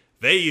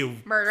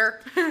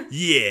 Murder.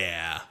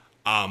 Yeah.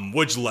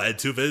 Which led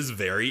to this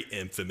very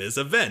infamous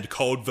event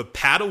called the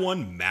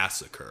Padawan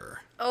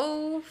Massacre.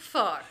 Oh,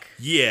 fuck.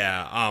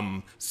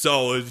 Yeah,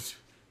 so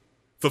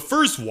the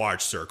first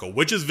watch circle,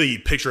 which is the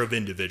picture of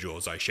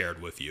individuals I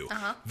shared with you,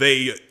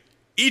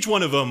 each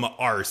one of them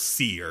are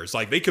seers.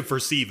 Like, they could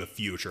foresee the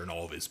future and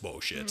all of this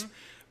bullshit. Mm-hmm.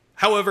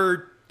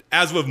 However,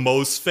 as with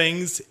most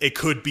things, it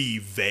could be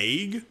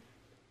vague.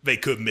 They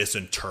could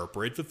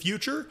misinterpret the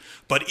future,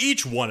 but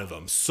each one of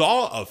them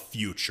saw a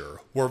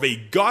future where they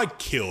got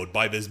killed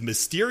by this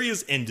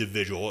mysterious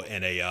individual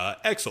in a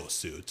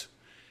exosuit.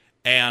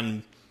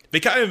 And they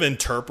kind of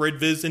interpret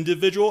this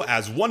individual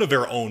as one of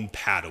their own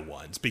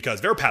Padawans,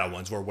 because their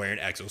Padawans were wearing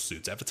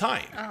exosuits at the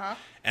time. Uh-huh.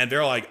 And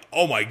they're like,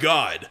 oh my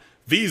god,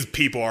 these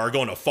people are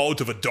going to fall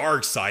to the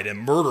dark side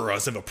and murder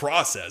us in the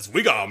process.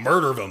 We gotta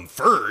murder them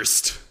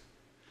first.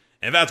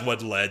 And that's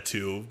what led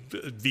to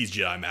these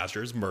Jedi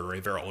Masters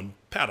murdering their own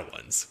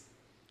Padawans.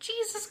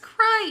 Jesus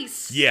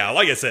Christ. Yeah,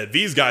 like I said,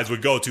 these guys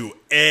would go to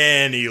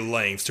any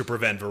lengths to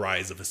prevent the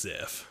rise of a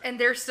Sith. And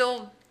they're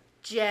still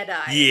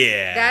Jedi.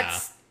 Yeah.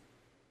 That's...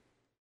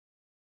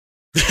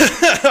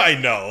 I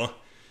know.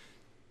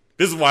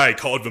 This is why I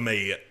called them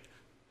a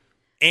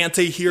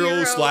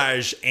anti-hero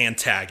 /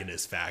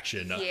 antagonist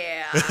faction.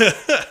 Yeah.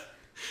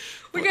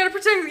 We gotta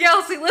protect the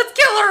galaxy. Let's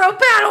kill our own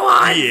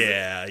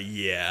Padawans!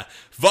 Yeah.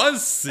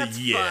 Thus, That's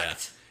yeah.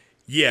 fucked.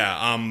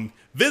 Yeah,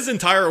 this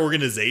entire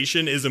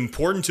organization is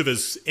important to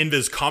this, in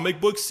this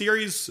comic book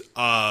series,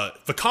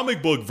 the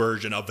comic book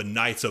version of the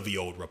Knights of the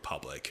Old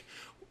Republic.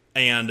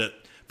 And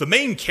the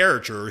main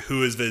character,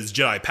 who is this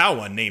Jedi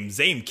Padawan named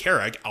Zane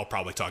Carrick, I'll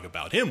probably talk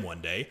about him one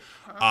day.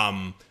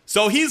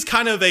 So he's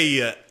kind of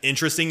a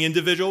interesting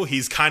individual.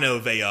 He's kind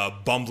of a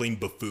bumbling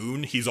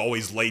buffoon. He's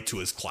always late to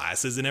his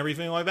classes and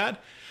everything like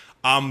that.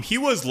 He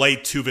was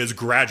late to his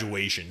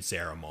graduation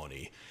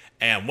ceremony,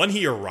 and when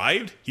he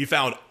arrived, he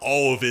found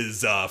all of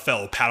his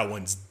fellow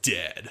Padawans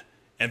dead,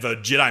 and the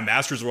Jedi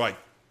Masters were like,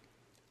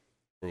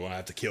 we're gonna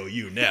have to kill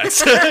you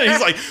next. He's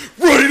like,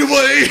 run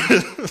away!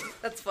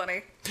 That's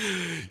funny.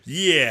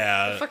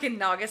 Yeah. The fucking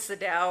Naga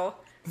Sadao.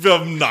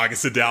 The Naga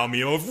Sadao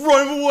meme of,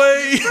 run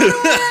away! Run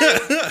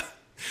away!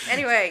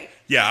 Anyway.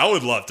 Yeah, I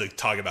would love to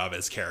talk about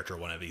his character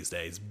one of these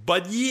days,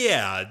 but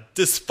yeah,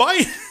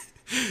 despite...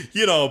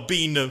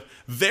 being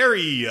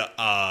very,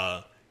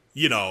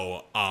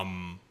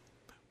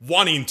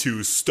 wanting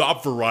to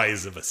stop the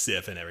rise of a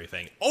Sith and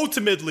everything.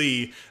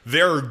 Ultimately,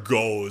 their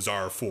goals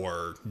are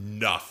for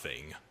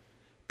nothing.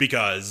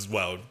 Because,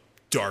 well,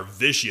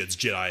 Darvishit's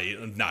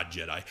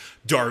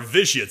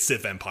Darvishit's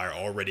Sith Empire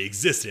already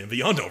existed in the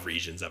Unknown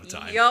regions at the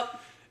time.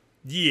 Yup.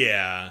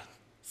 Yeah.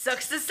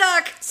 Sucks to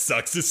suck.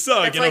 Sucks to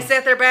suck. That's why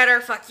Sith are better.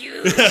 Fuck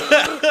you.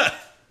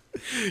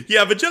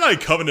 Yeah, the Jedi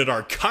Covenant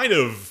are kind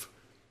of...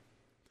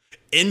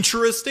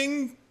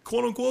 interesting,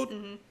 quote unquote.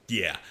 Mm-hmm.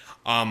 Yeah.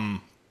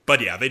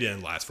 But yeah, they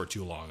didn't last for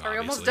too long. Are we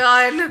almost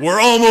done? We're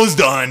almost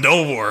done.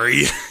 Don't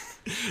worry.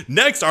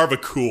 Next are the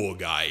cool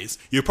guys.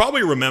 You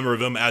probably remember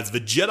them as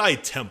the Jedi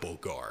Temple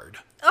Guard.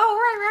 Oh,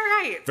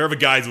 right. They're the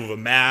guys with a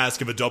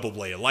mask and the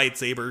double-bladed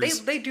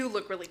lightsabers. They do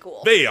look really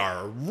cool. They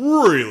are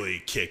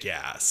really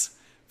kick-ass.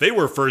 They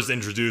were first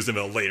introduced in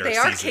the later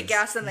seasons. They are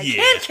kick-ass and they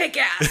can kick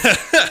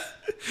ass.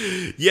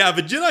 Yeah,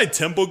 the Jedi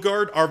Temple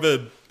Guard are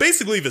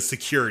basically the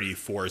security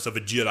force of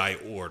a Jedi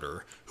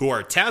Order, who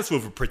are tasked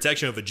with the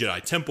protection of the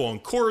Jedi Temple on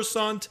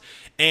Coruscant,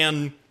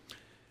 and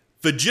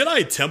the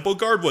Jedi Temple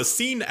Guard was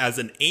seen as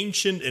an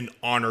ancient and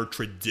honored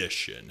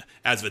tradition,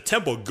 as the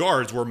Temple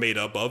Guards were made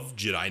up of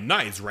Jedi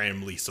Knights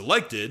randomly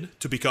selected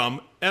to become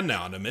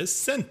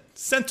anonymous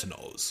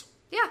sentinels.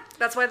 Yeah,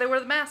 that's why they wear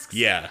the masks.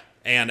 Yeah,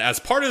 and as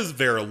part of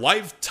their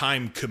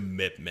lifetime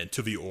commitment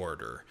to the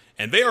Order,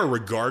 and they are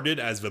regarded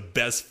as the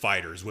best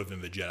fighters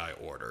within the Jedi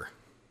Order.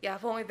 Yeah,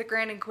 if only the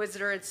Grand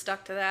Inquisitor had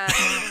stuck to that.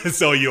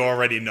 So you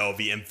already know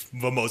the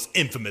most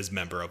infamous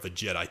member of the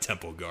Jedi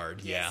Temple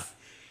Guard. Yes.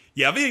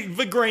 Yeah,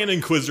 the Grand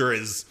Inquisitor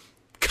is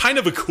kind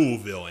of a cool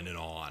villain, in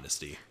all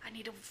honesty. I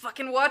need to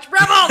fucking watch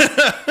Rebels!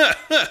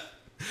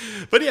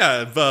 But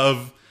yeah,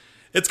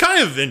 it's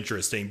kind of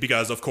interesting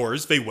because, of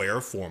course, they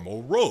wear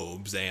formal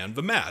robes and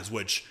the mask,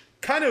 which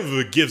kind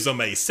of gives them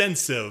a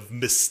sense of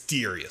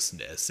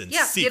mysteriousness and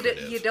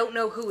secretive. You don't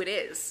know who it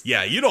is.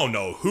 Yeah, you don't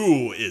know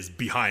who is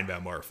behind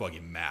that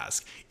motherfucking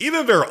mask.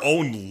 Even their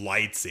own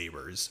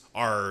lightsabers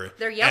are...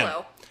 They're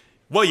yellow.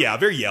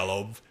 They're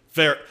yellow.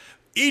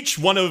 Each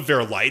one of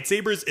their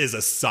lightsabers is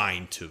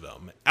assigned to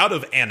them out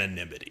of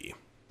anonymity.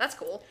 That's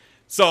cool.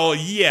 So,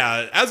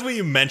 yeah, as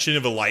we mentioned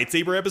in the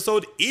lightsaber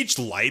episode, each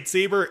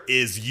lightsaber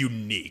is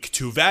unique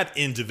to that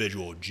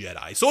individual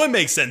Jedi. So it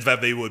makes sense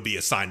that they would be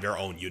assigned their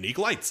own unique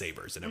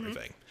lightsabers and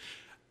everything.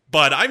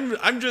 But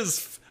I'm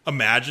just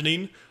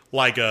imagining,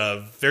 like,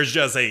 there's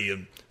just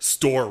a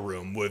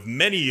storeroom with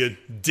many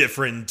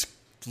different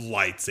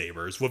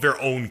lightsabers with their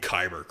own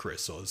kyber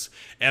crystals.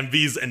 And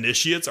these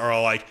initiates are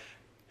all like,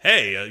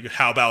 hey,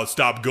 how about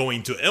stop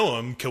going to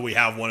Ilum? Can we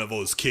have one of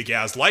those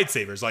kick-ass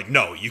lightsabers? Like,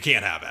 no, you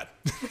can't have that.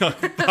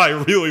 I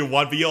really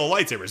want the yellow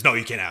lightsabers. No,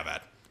 you can't have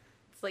that.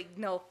 It's like,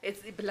 no,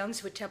 it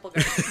belongs to a temple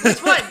guard.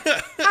 Which one?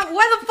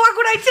 Why the fuck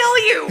would I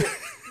tell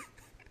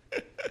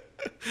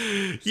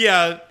you?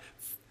 Yeah,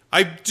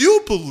 I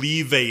do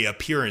believe they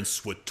appear in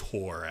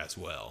SWTOR as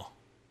well.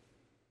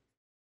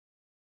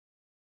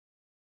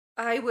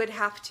 I would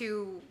have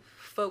to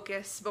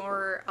focus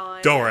more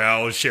on... Don't worry,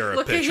 I'll share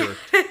a picture.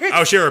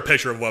 I'll share a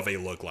picture of what they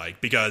look like,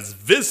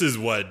 because this is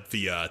what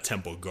the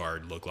Temple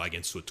Guard look like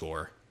in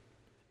SWTOR.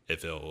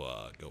 If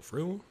it'll go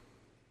through.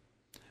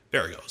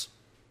 There it goes.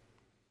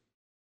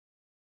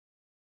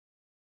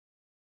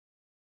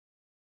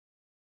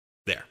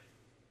 There.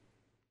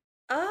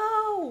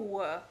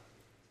 Oh!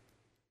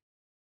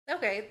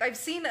 Okay, I've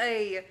seen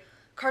a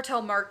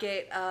Cartel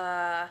Market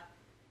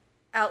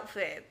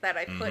outfit that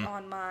I put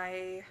on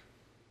my...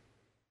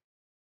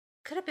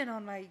 Could have been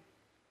on my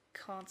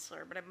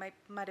consular, but I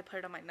might have put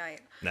it on my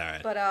knight. All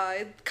right. But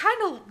it kind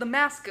of, the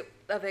mask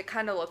of it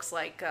kind of looks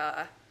like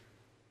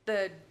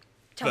the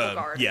Temple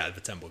Guard. Yeah,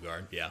 the Temple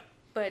Guard, yeah.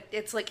 But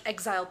it's like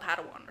exiled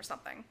Padawan or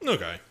something.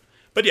 Okay.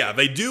 But yeah,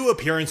 they do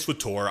appear in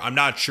SWTOR. I'm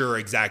not sure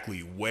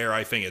exactly where.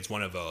 I think it's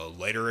one of the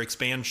later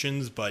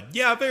expansions, but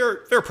yeah,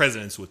 they're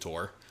present in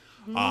SWTOR.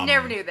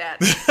 Never knew that.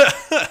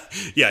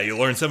 Yeah, you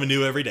learn something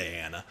new every day,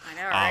 Anna.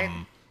 I know,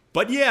 right?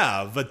 But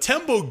yeah, the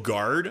Temple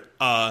Guard,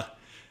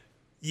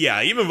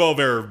 yeah, even though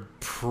they're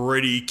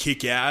pretty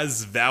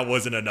kick-ass, that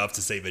wasn't enough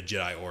to save the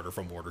Jedi Order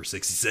from Order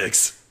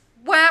 66.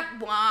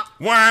 Whap, whap.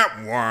 Wah,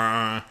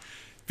 wah.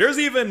 There's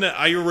even,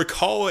 I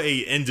recall a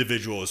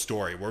individual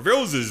story where there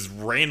was this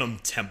random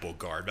Temple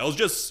Guard that was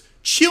just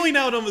chilling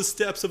out on the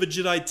steps of a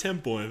Jedi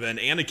temple, and then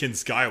Anakin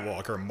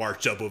Skywalker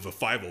marched up with the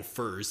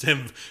 501st,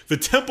 and the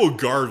Temple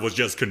Guard was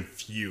just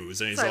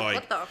confused, and he's like,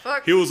 what the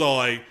fuck? He was all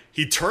like,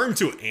 he turned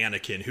to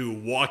Anakin, who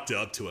walked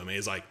up to him, and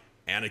he's like,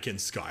 Anakin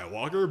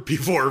Skywalker?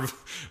 Before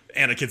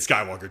Anakin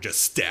Skywalker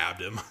just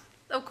stabbed him.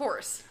 Of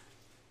course.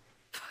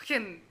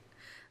 Fucking,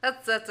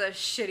 that's a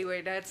shitty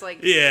way to, it's like,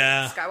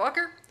 yeah.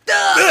 Skywalker?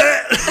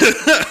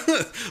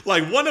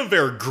 Like, one of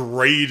their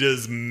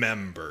greatest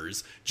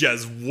members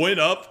just went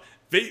up.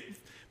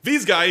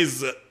 These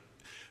guys,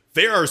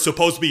 they are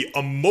supposed to be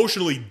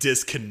emotionally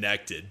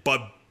disconnected,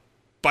 but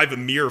by the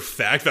mere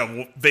fact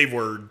that they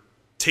were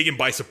taken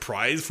by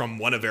surprise from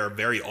one of their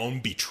very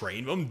own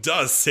betraying them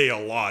does say a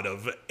lot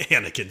of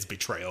Anakin's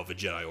betrayal of the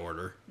Jedi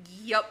Order.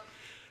 Yep.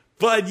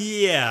 But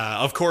yeah,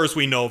 of course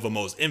we know the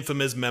most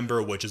infamous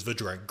member, which is the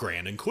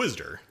Grand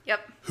Inquisitor.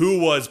 Yep. Who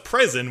was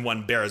present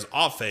when Barriss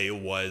Offee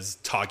was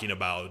talking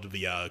about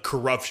the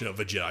corruption of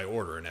the Jedi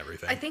Order and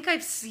everything. I think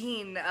I've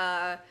seen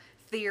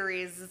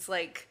theories. It's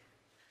like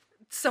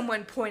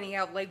someone pointing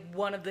out like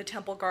one of the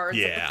Temple Guards,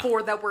 like the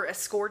four that were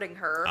escorting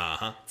her.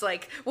 It's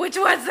like, which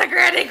one's the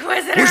Grand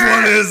Inquisitor? Which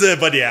one is it?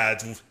 But yeah,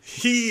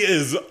 he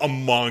is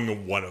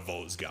among one of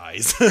those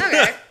guys.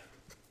 Okay.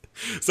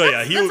 So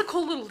that's a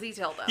cool little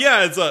detail, though.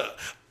 Yeah, it's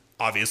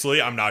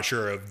obviously, I'm not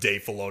sure if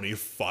Dave Filoni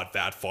thought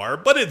that far,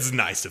 but it's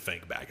nice to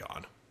think back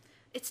on.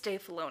 It's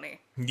Dave Filoni.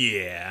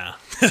 Yeah.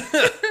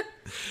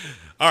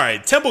 All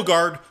right, Temple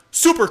Guard,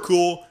 super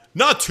cool.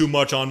 Not too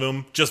much on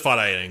them. Just thought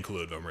I'd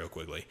include them real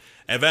quickly.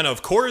 And then,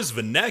 of course,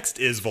 the next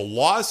is the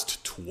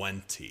Lost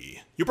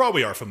 20. You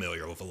probably are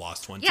familiar with the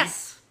Lost 20.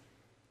 Yes.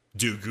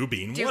 Dooku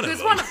being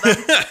Dooku's one of them. one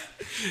of them.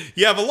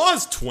 Yeah, the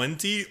Lost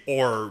 20,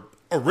 or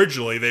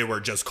originally they were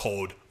just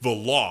called the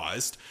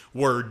Lost,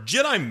 were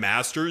Jedi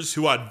Masters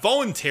who had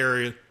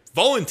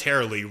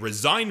voluntarily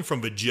resigned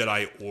from the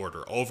Jedi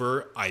Order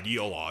over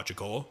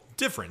ideological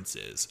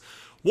differences.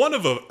 One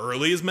of the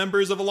earliest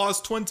members of the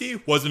Lost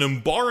 20 was an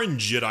Umbaran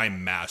Jedi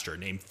Master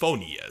named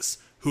Phonius,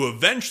 who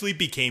eventually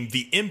became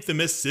the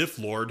infamous Sith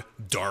Lord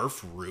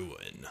Darth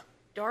Ruin.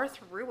 Darth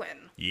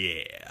Ruin.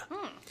 Yeah.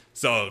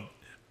 So,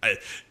 it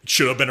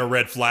should have been a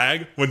red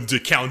flag when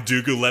Count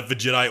Dooku left the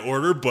Jedi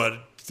Order,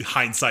 but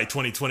hindsight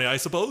 2020, I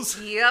suppose.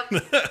 Yep.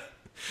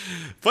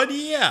 But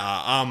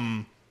yeah,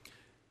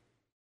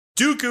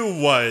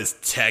 Dooku was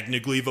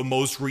technically the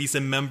most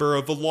recent member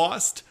of the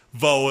Lost,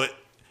 though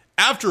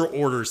after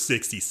Order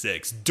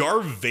 66,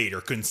 Darth Vader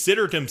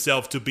considered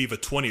himself to be the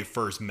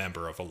 21st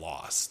member of the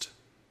Lost.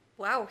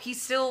 Wow,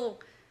 he's still...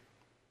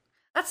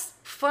 That's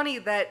funny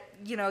that,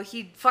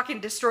 he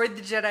fucking destroyed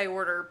the Jedi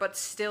Order, but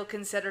still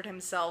considered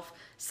himself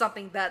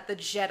something that the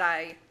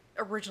Jedi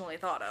originally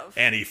thought of.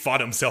 And he thought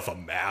himself a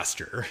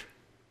master.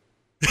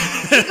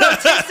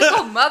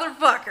 Egotistical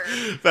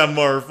motherfucker. That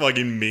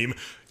motherfucking meme.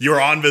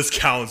 You're on this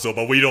council,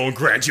 but we don't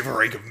grant you the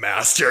rank of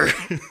master.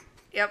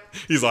 Yep.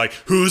 He's like,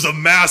 who's a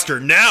master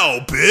now,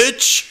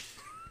 bitch?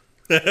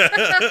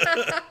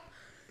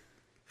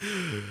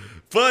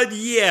 But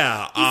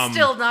yeah, He's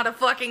still not a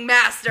fucking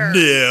master.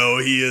 No,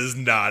 he is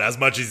not, as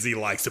much as he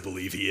likes to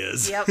believe he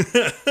is. Yep.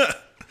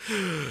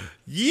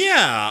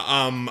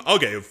 Yeah,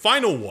 okay,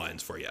 final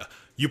ones for you.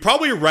 You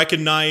probably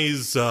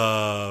recognize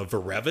the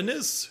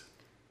Revenants?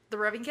 The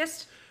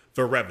Revan-Kist?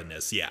 The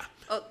Revenants, yeah.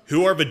 Oh.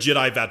 Who are the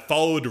Jedi that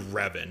followed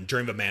Revan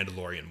during the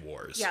Mandalorian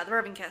Wars? Yeah, the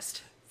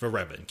Revan-Kist. The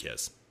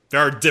Revan-Kist. There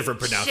are different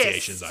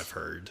pronunciations Shist. I've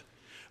heard.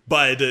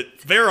 But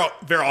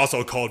they're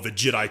also called the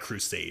Jedi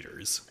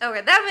Crusaders. Okay,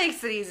 that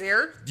makes it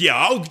easier. Yeah,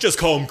 I'll just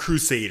call them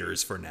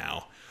Crusaders for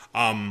now.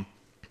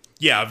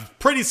 Yeah,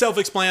 pretty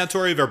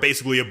self-explanatory. They're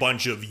basically a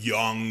bunch of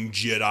young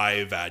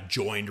Jedi that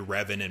joined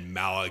Revan and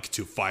Malak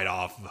to fight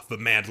off the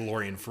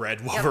Mandalorian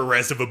threat, while the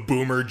rest of the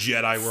boomer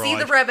Jedi were See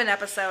like... the Revan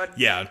episode.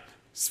 Yeah,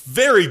 it's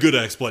very good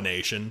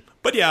explanation.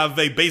 But yeah,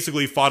 they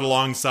basically fought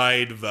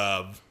alongside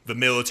the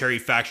military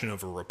faction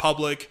of the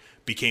Republic,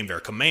 became their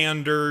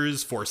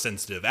commanders,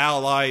 Force-sensitive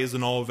allies,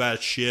 and all of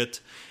that shit.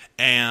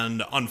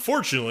 And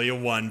unfortunately,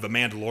 when the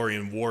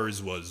Mandalorian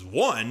Wars was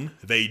won,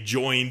 they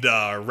joined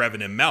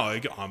Revan and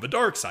Malak on the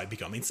dark side,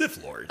 becoming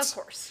Sith Lords. Of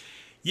course.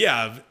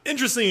 Yeah,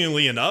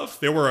 interestingly enough,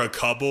 there were a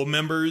couple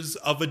members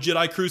of the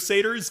Jedi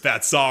Crusaders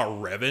that saw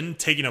Revan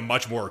taking a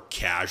much more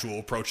casual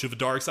approach to the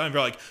dark side. And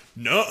they're like,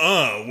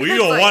 nuh-uh, we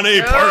don't want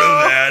any part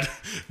of that.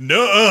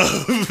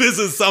 Nuh-uh, this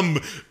is some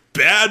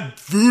bad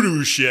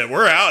voodoo shit.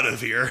 We're out of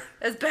here.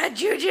 That's bad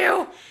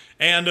juju.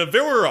 And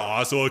there were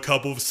also a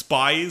couple of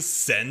spies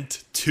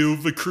sent to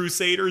the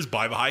Crusaders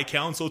by the High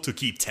Council to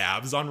keep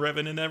tabs on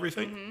Revan and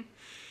everything. Mm-hmm.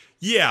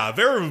 Yeah,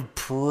 they're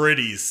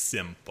pretty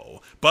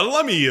simple. But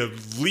let me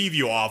leave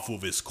you off with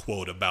this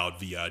quote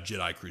about the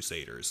Jedi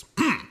Crusaders.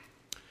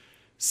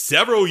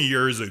 Several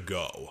years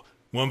ago,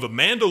 when the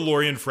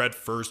Mandalorian threat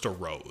first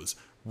arose,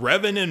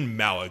 Revan and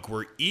Malak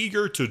were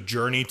eager to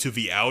journey to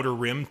the Outer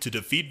Rim to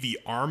defeat the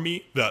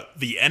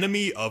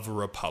enemy of the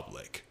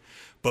Republic.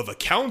 But the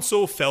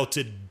Council felt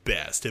it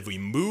best if we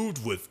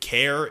moved with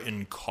care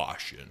and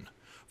caution.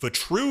 The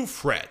true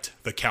threat,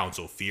 the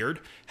Council feared,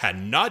 had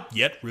not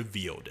yet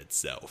revealed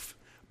itself.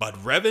 But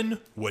Revan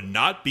would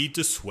not be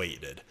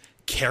dissuaded.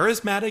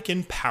 Charismatic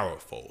and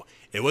powerful,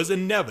 it was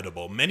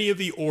inevitable many of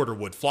the Order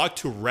would flock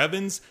to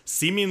Revan's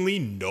seemingly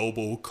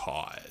noble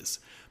cause.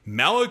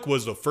 Malak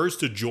was the first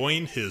to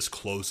join his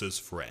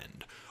closest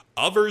friend.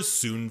 Others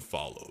soon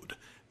followed.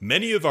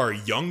 Many of our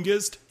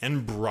youngest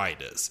and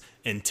brightest,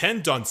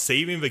 intent on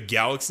saving the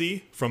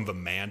galaxy from the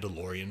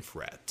Mandalorian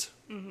threat.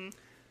 Mm-hmm.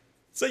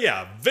 So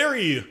yeah,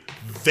 very,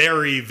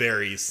 very,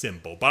 very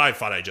simple. But I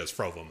thought I'd just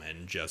throw them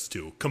in just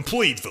to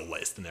complete the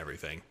list and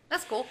everything.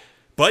 That's cool.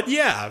 But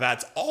yeah,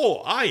 that's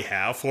all I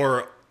have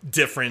for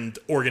different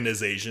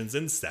organizations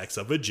and sects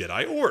of a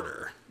Jedi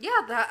Order. Yeah,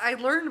 I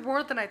learned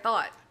more than I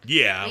thought.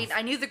 Yeah. I mean,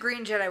 I knew the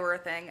Green Jedi were a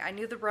thing. I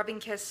knew the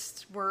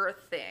Revan-Kist were a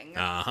thing.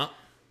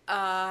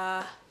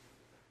 Uh-huh.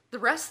 The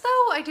rest,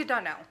 though, I did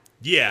not know.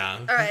 Yeah.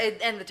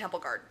 And the Temple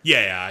Guard.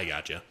 Yeah, I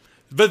gotcha.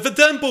 But the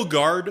Temple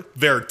Guard,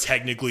 they're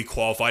technically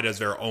qualified as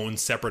their own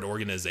separate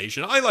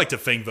organization. I like to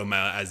think of them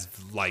as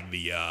like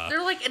the...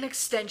 They're like an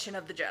extension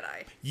of the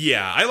Jedi.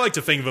 Yeah, I like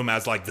to think of them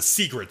as like the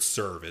Secret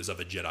Service of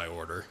a Jedi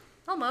Order.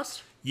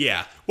 Almost.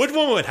 Yeah. Which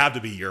one would have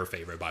to be your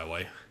favorite, by the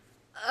way?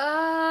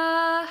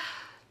 I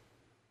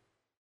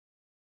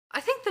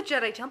think the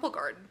Jedi Temple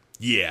Guard.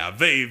 Yeah,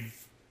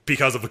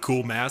 because of the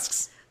cool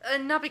masks?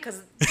 Not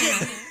because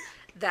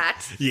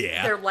that.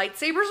 Yeah. Their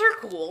lightsabers are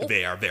cool.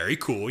 They are very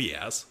cool,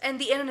 yes. And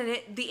the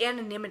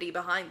anonymity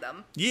behind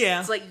them. Yeah.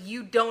 It's like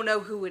you don't know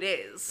who it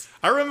is.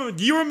 Do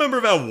you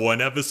remember that one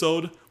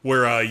episode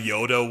where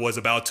Yoda was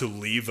about to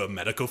leave a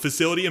medical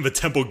facility and the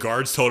Temple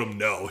Guards told him,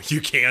 no,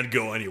 you can't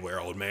go anywhere,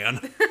 old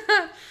man.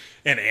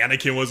 And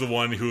Anakin was the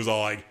one who was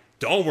all like,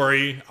 don't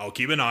worry, I'll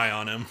keep an eye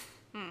on him.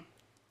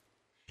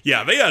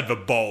 Yeah, they had the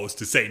balls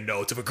to say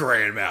no to the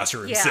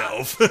Grandmaster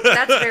himself.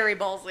 That's very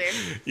ballsy.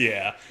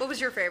 Yeah. What was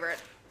your favorite?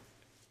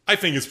 I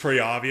think it's pretty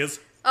obvious.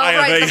 Oh,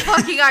 right, the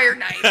fucking Iron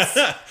Knights.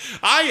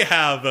 I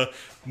have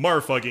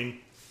motherfucking...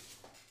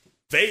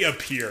 They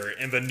appear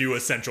in the new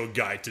Essential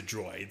Guide to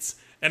Droids.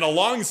 And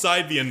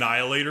alongside the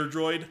Annihilator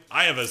droid,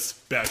 I have a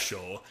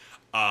special...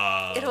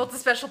 it holds a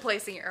special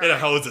place in your heart. It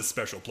holds a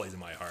special place in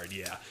my heart,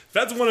 yeah.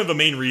 That's one of the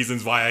main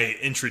reasons why I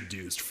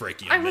introduced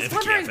Fricky I in was the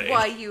wondering campaign.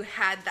 why you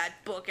had that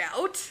book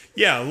out.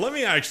 Yeah, let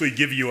me actually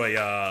give you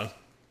a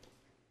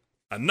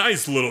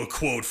nice little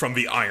quote from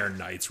the Iron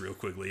Knights real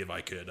quickly, if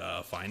I could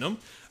find them.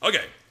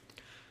 Okay.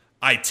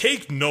 I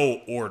take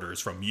no orders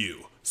from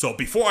you, so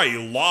before I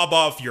lob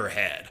off your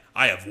head,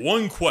 I have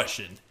one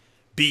question.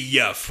 Be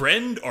ya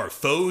friend or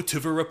foe to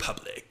the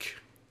Republic?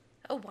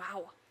 Oh,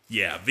 wow.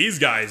 Yeah, these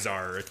guys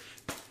are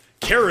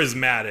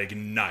charismatic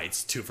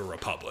knights to the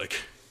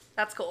Republic.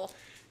 That's cool.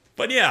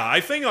 But yeah, I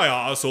think I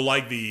also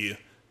like the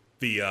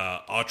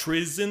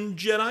Autrizian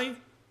Jedi.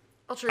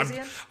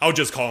 Ultrazian? I'll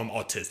just call them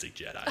autistic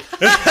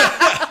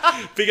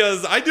Jedi.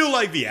 Because I do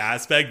like the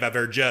aspect that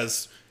they're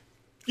just,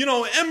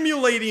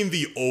 emulating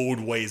the old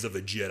ways of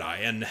a Jedi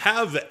and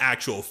have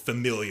actual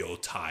familial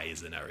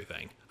ties and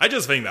everything. I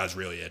just think that's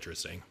really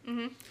interesting.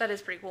 Mm-hmm. That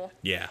is pretty cool.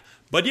 Yeah.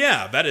 But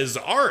yeah, that is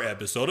our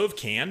episode of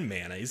Can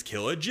Mayonnaise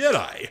Kill a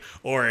Jedi?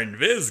 Or in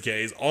this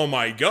case, oh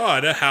my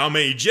god, how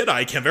many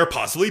Jedi can there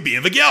possibly be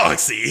in the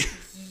galaxy?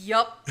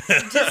 Yup.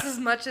 Just as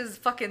much as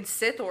fucking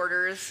Sith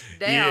orders.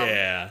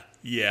 Damn.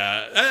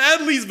 Yeah.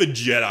 At least the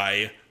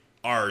Jedi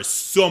are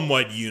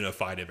somewhat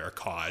unified in their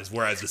cause,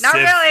 whereas the Not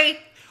Sith... really.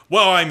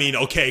 Well, I mean,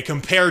 okay,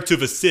 compared to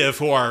the Sith,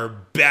 who are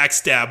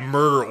backstab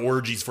murder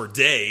orgies for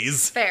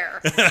days.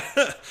 Fair.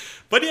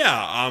 But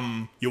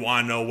yeah, you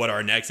want to know what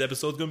our next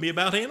episode's going to be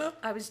about, Hannah?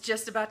 I was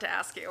just about to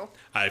ask you.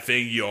 I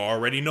think you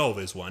already know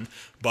this one.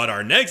 But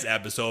our next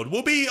episode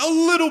will be a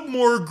little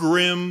more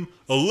grim,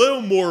 a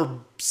little more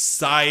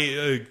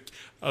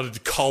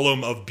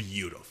column of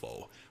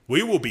beautiful.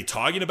 We will be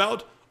talking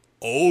about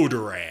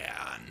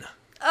Odoran.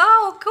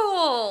 Oh,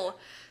 cool.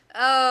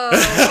 Oh,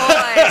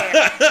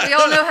 boy. We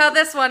all know how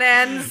this one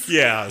ends.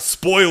 Yeah,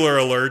 spoiler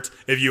alert.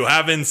 If you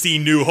haven't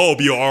seen New Hope,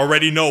 you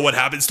already know what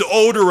happens to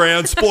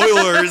Odoran.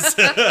 Spoilers.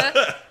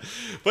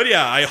 But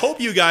yeah, I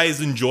hope you guys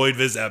enjoyed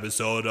this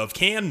episode of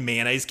Can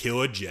Mayonnaise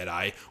Kill a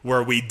Jedi,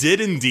 where we did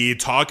indeed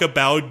talk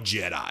about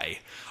Jedi.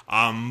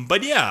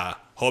 But yeah,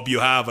 hope you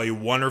have a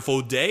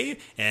wonderful day,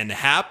 and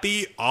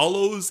happy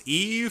Hallows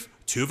Eve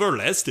to the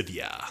rest of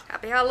ya.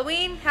 Happy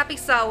Halloween. Happy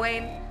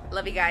Samhain.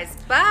 Love you guys.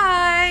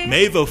 Bye.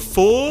 May the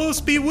Force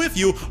be with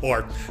you,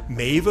 or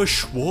may the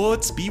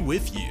Schwartz be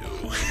with you.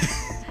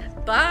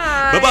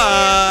 Bye.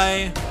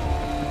 Bye-bye.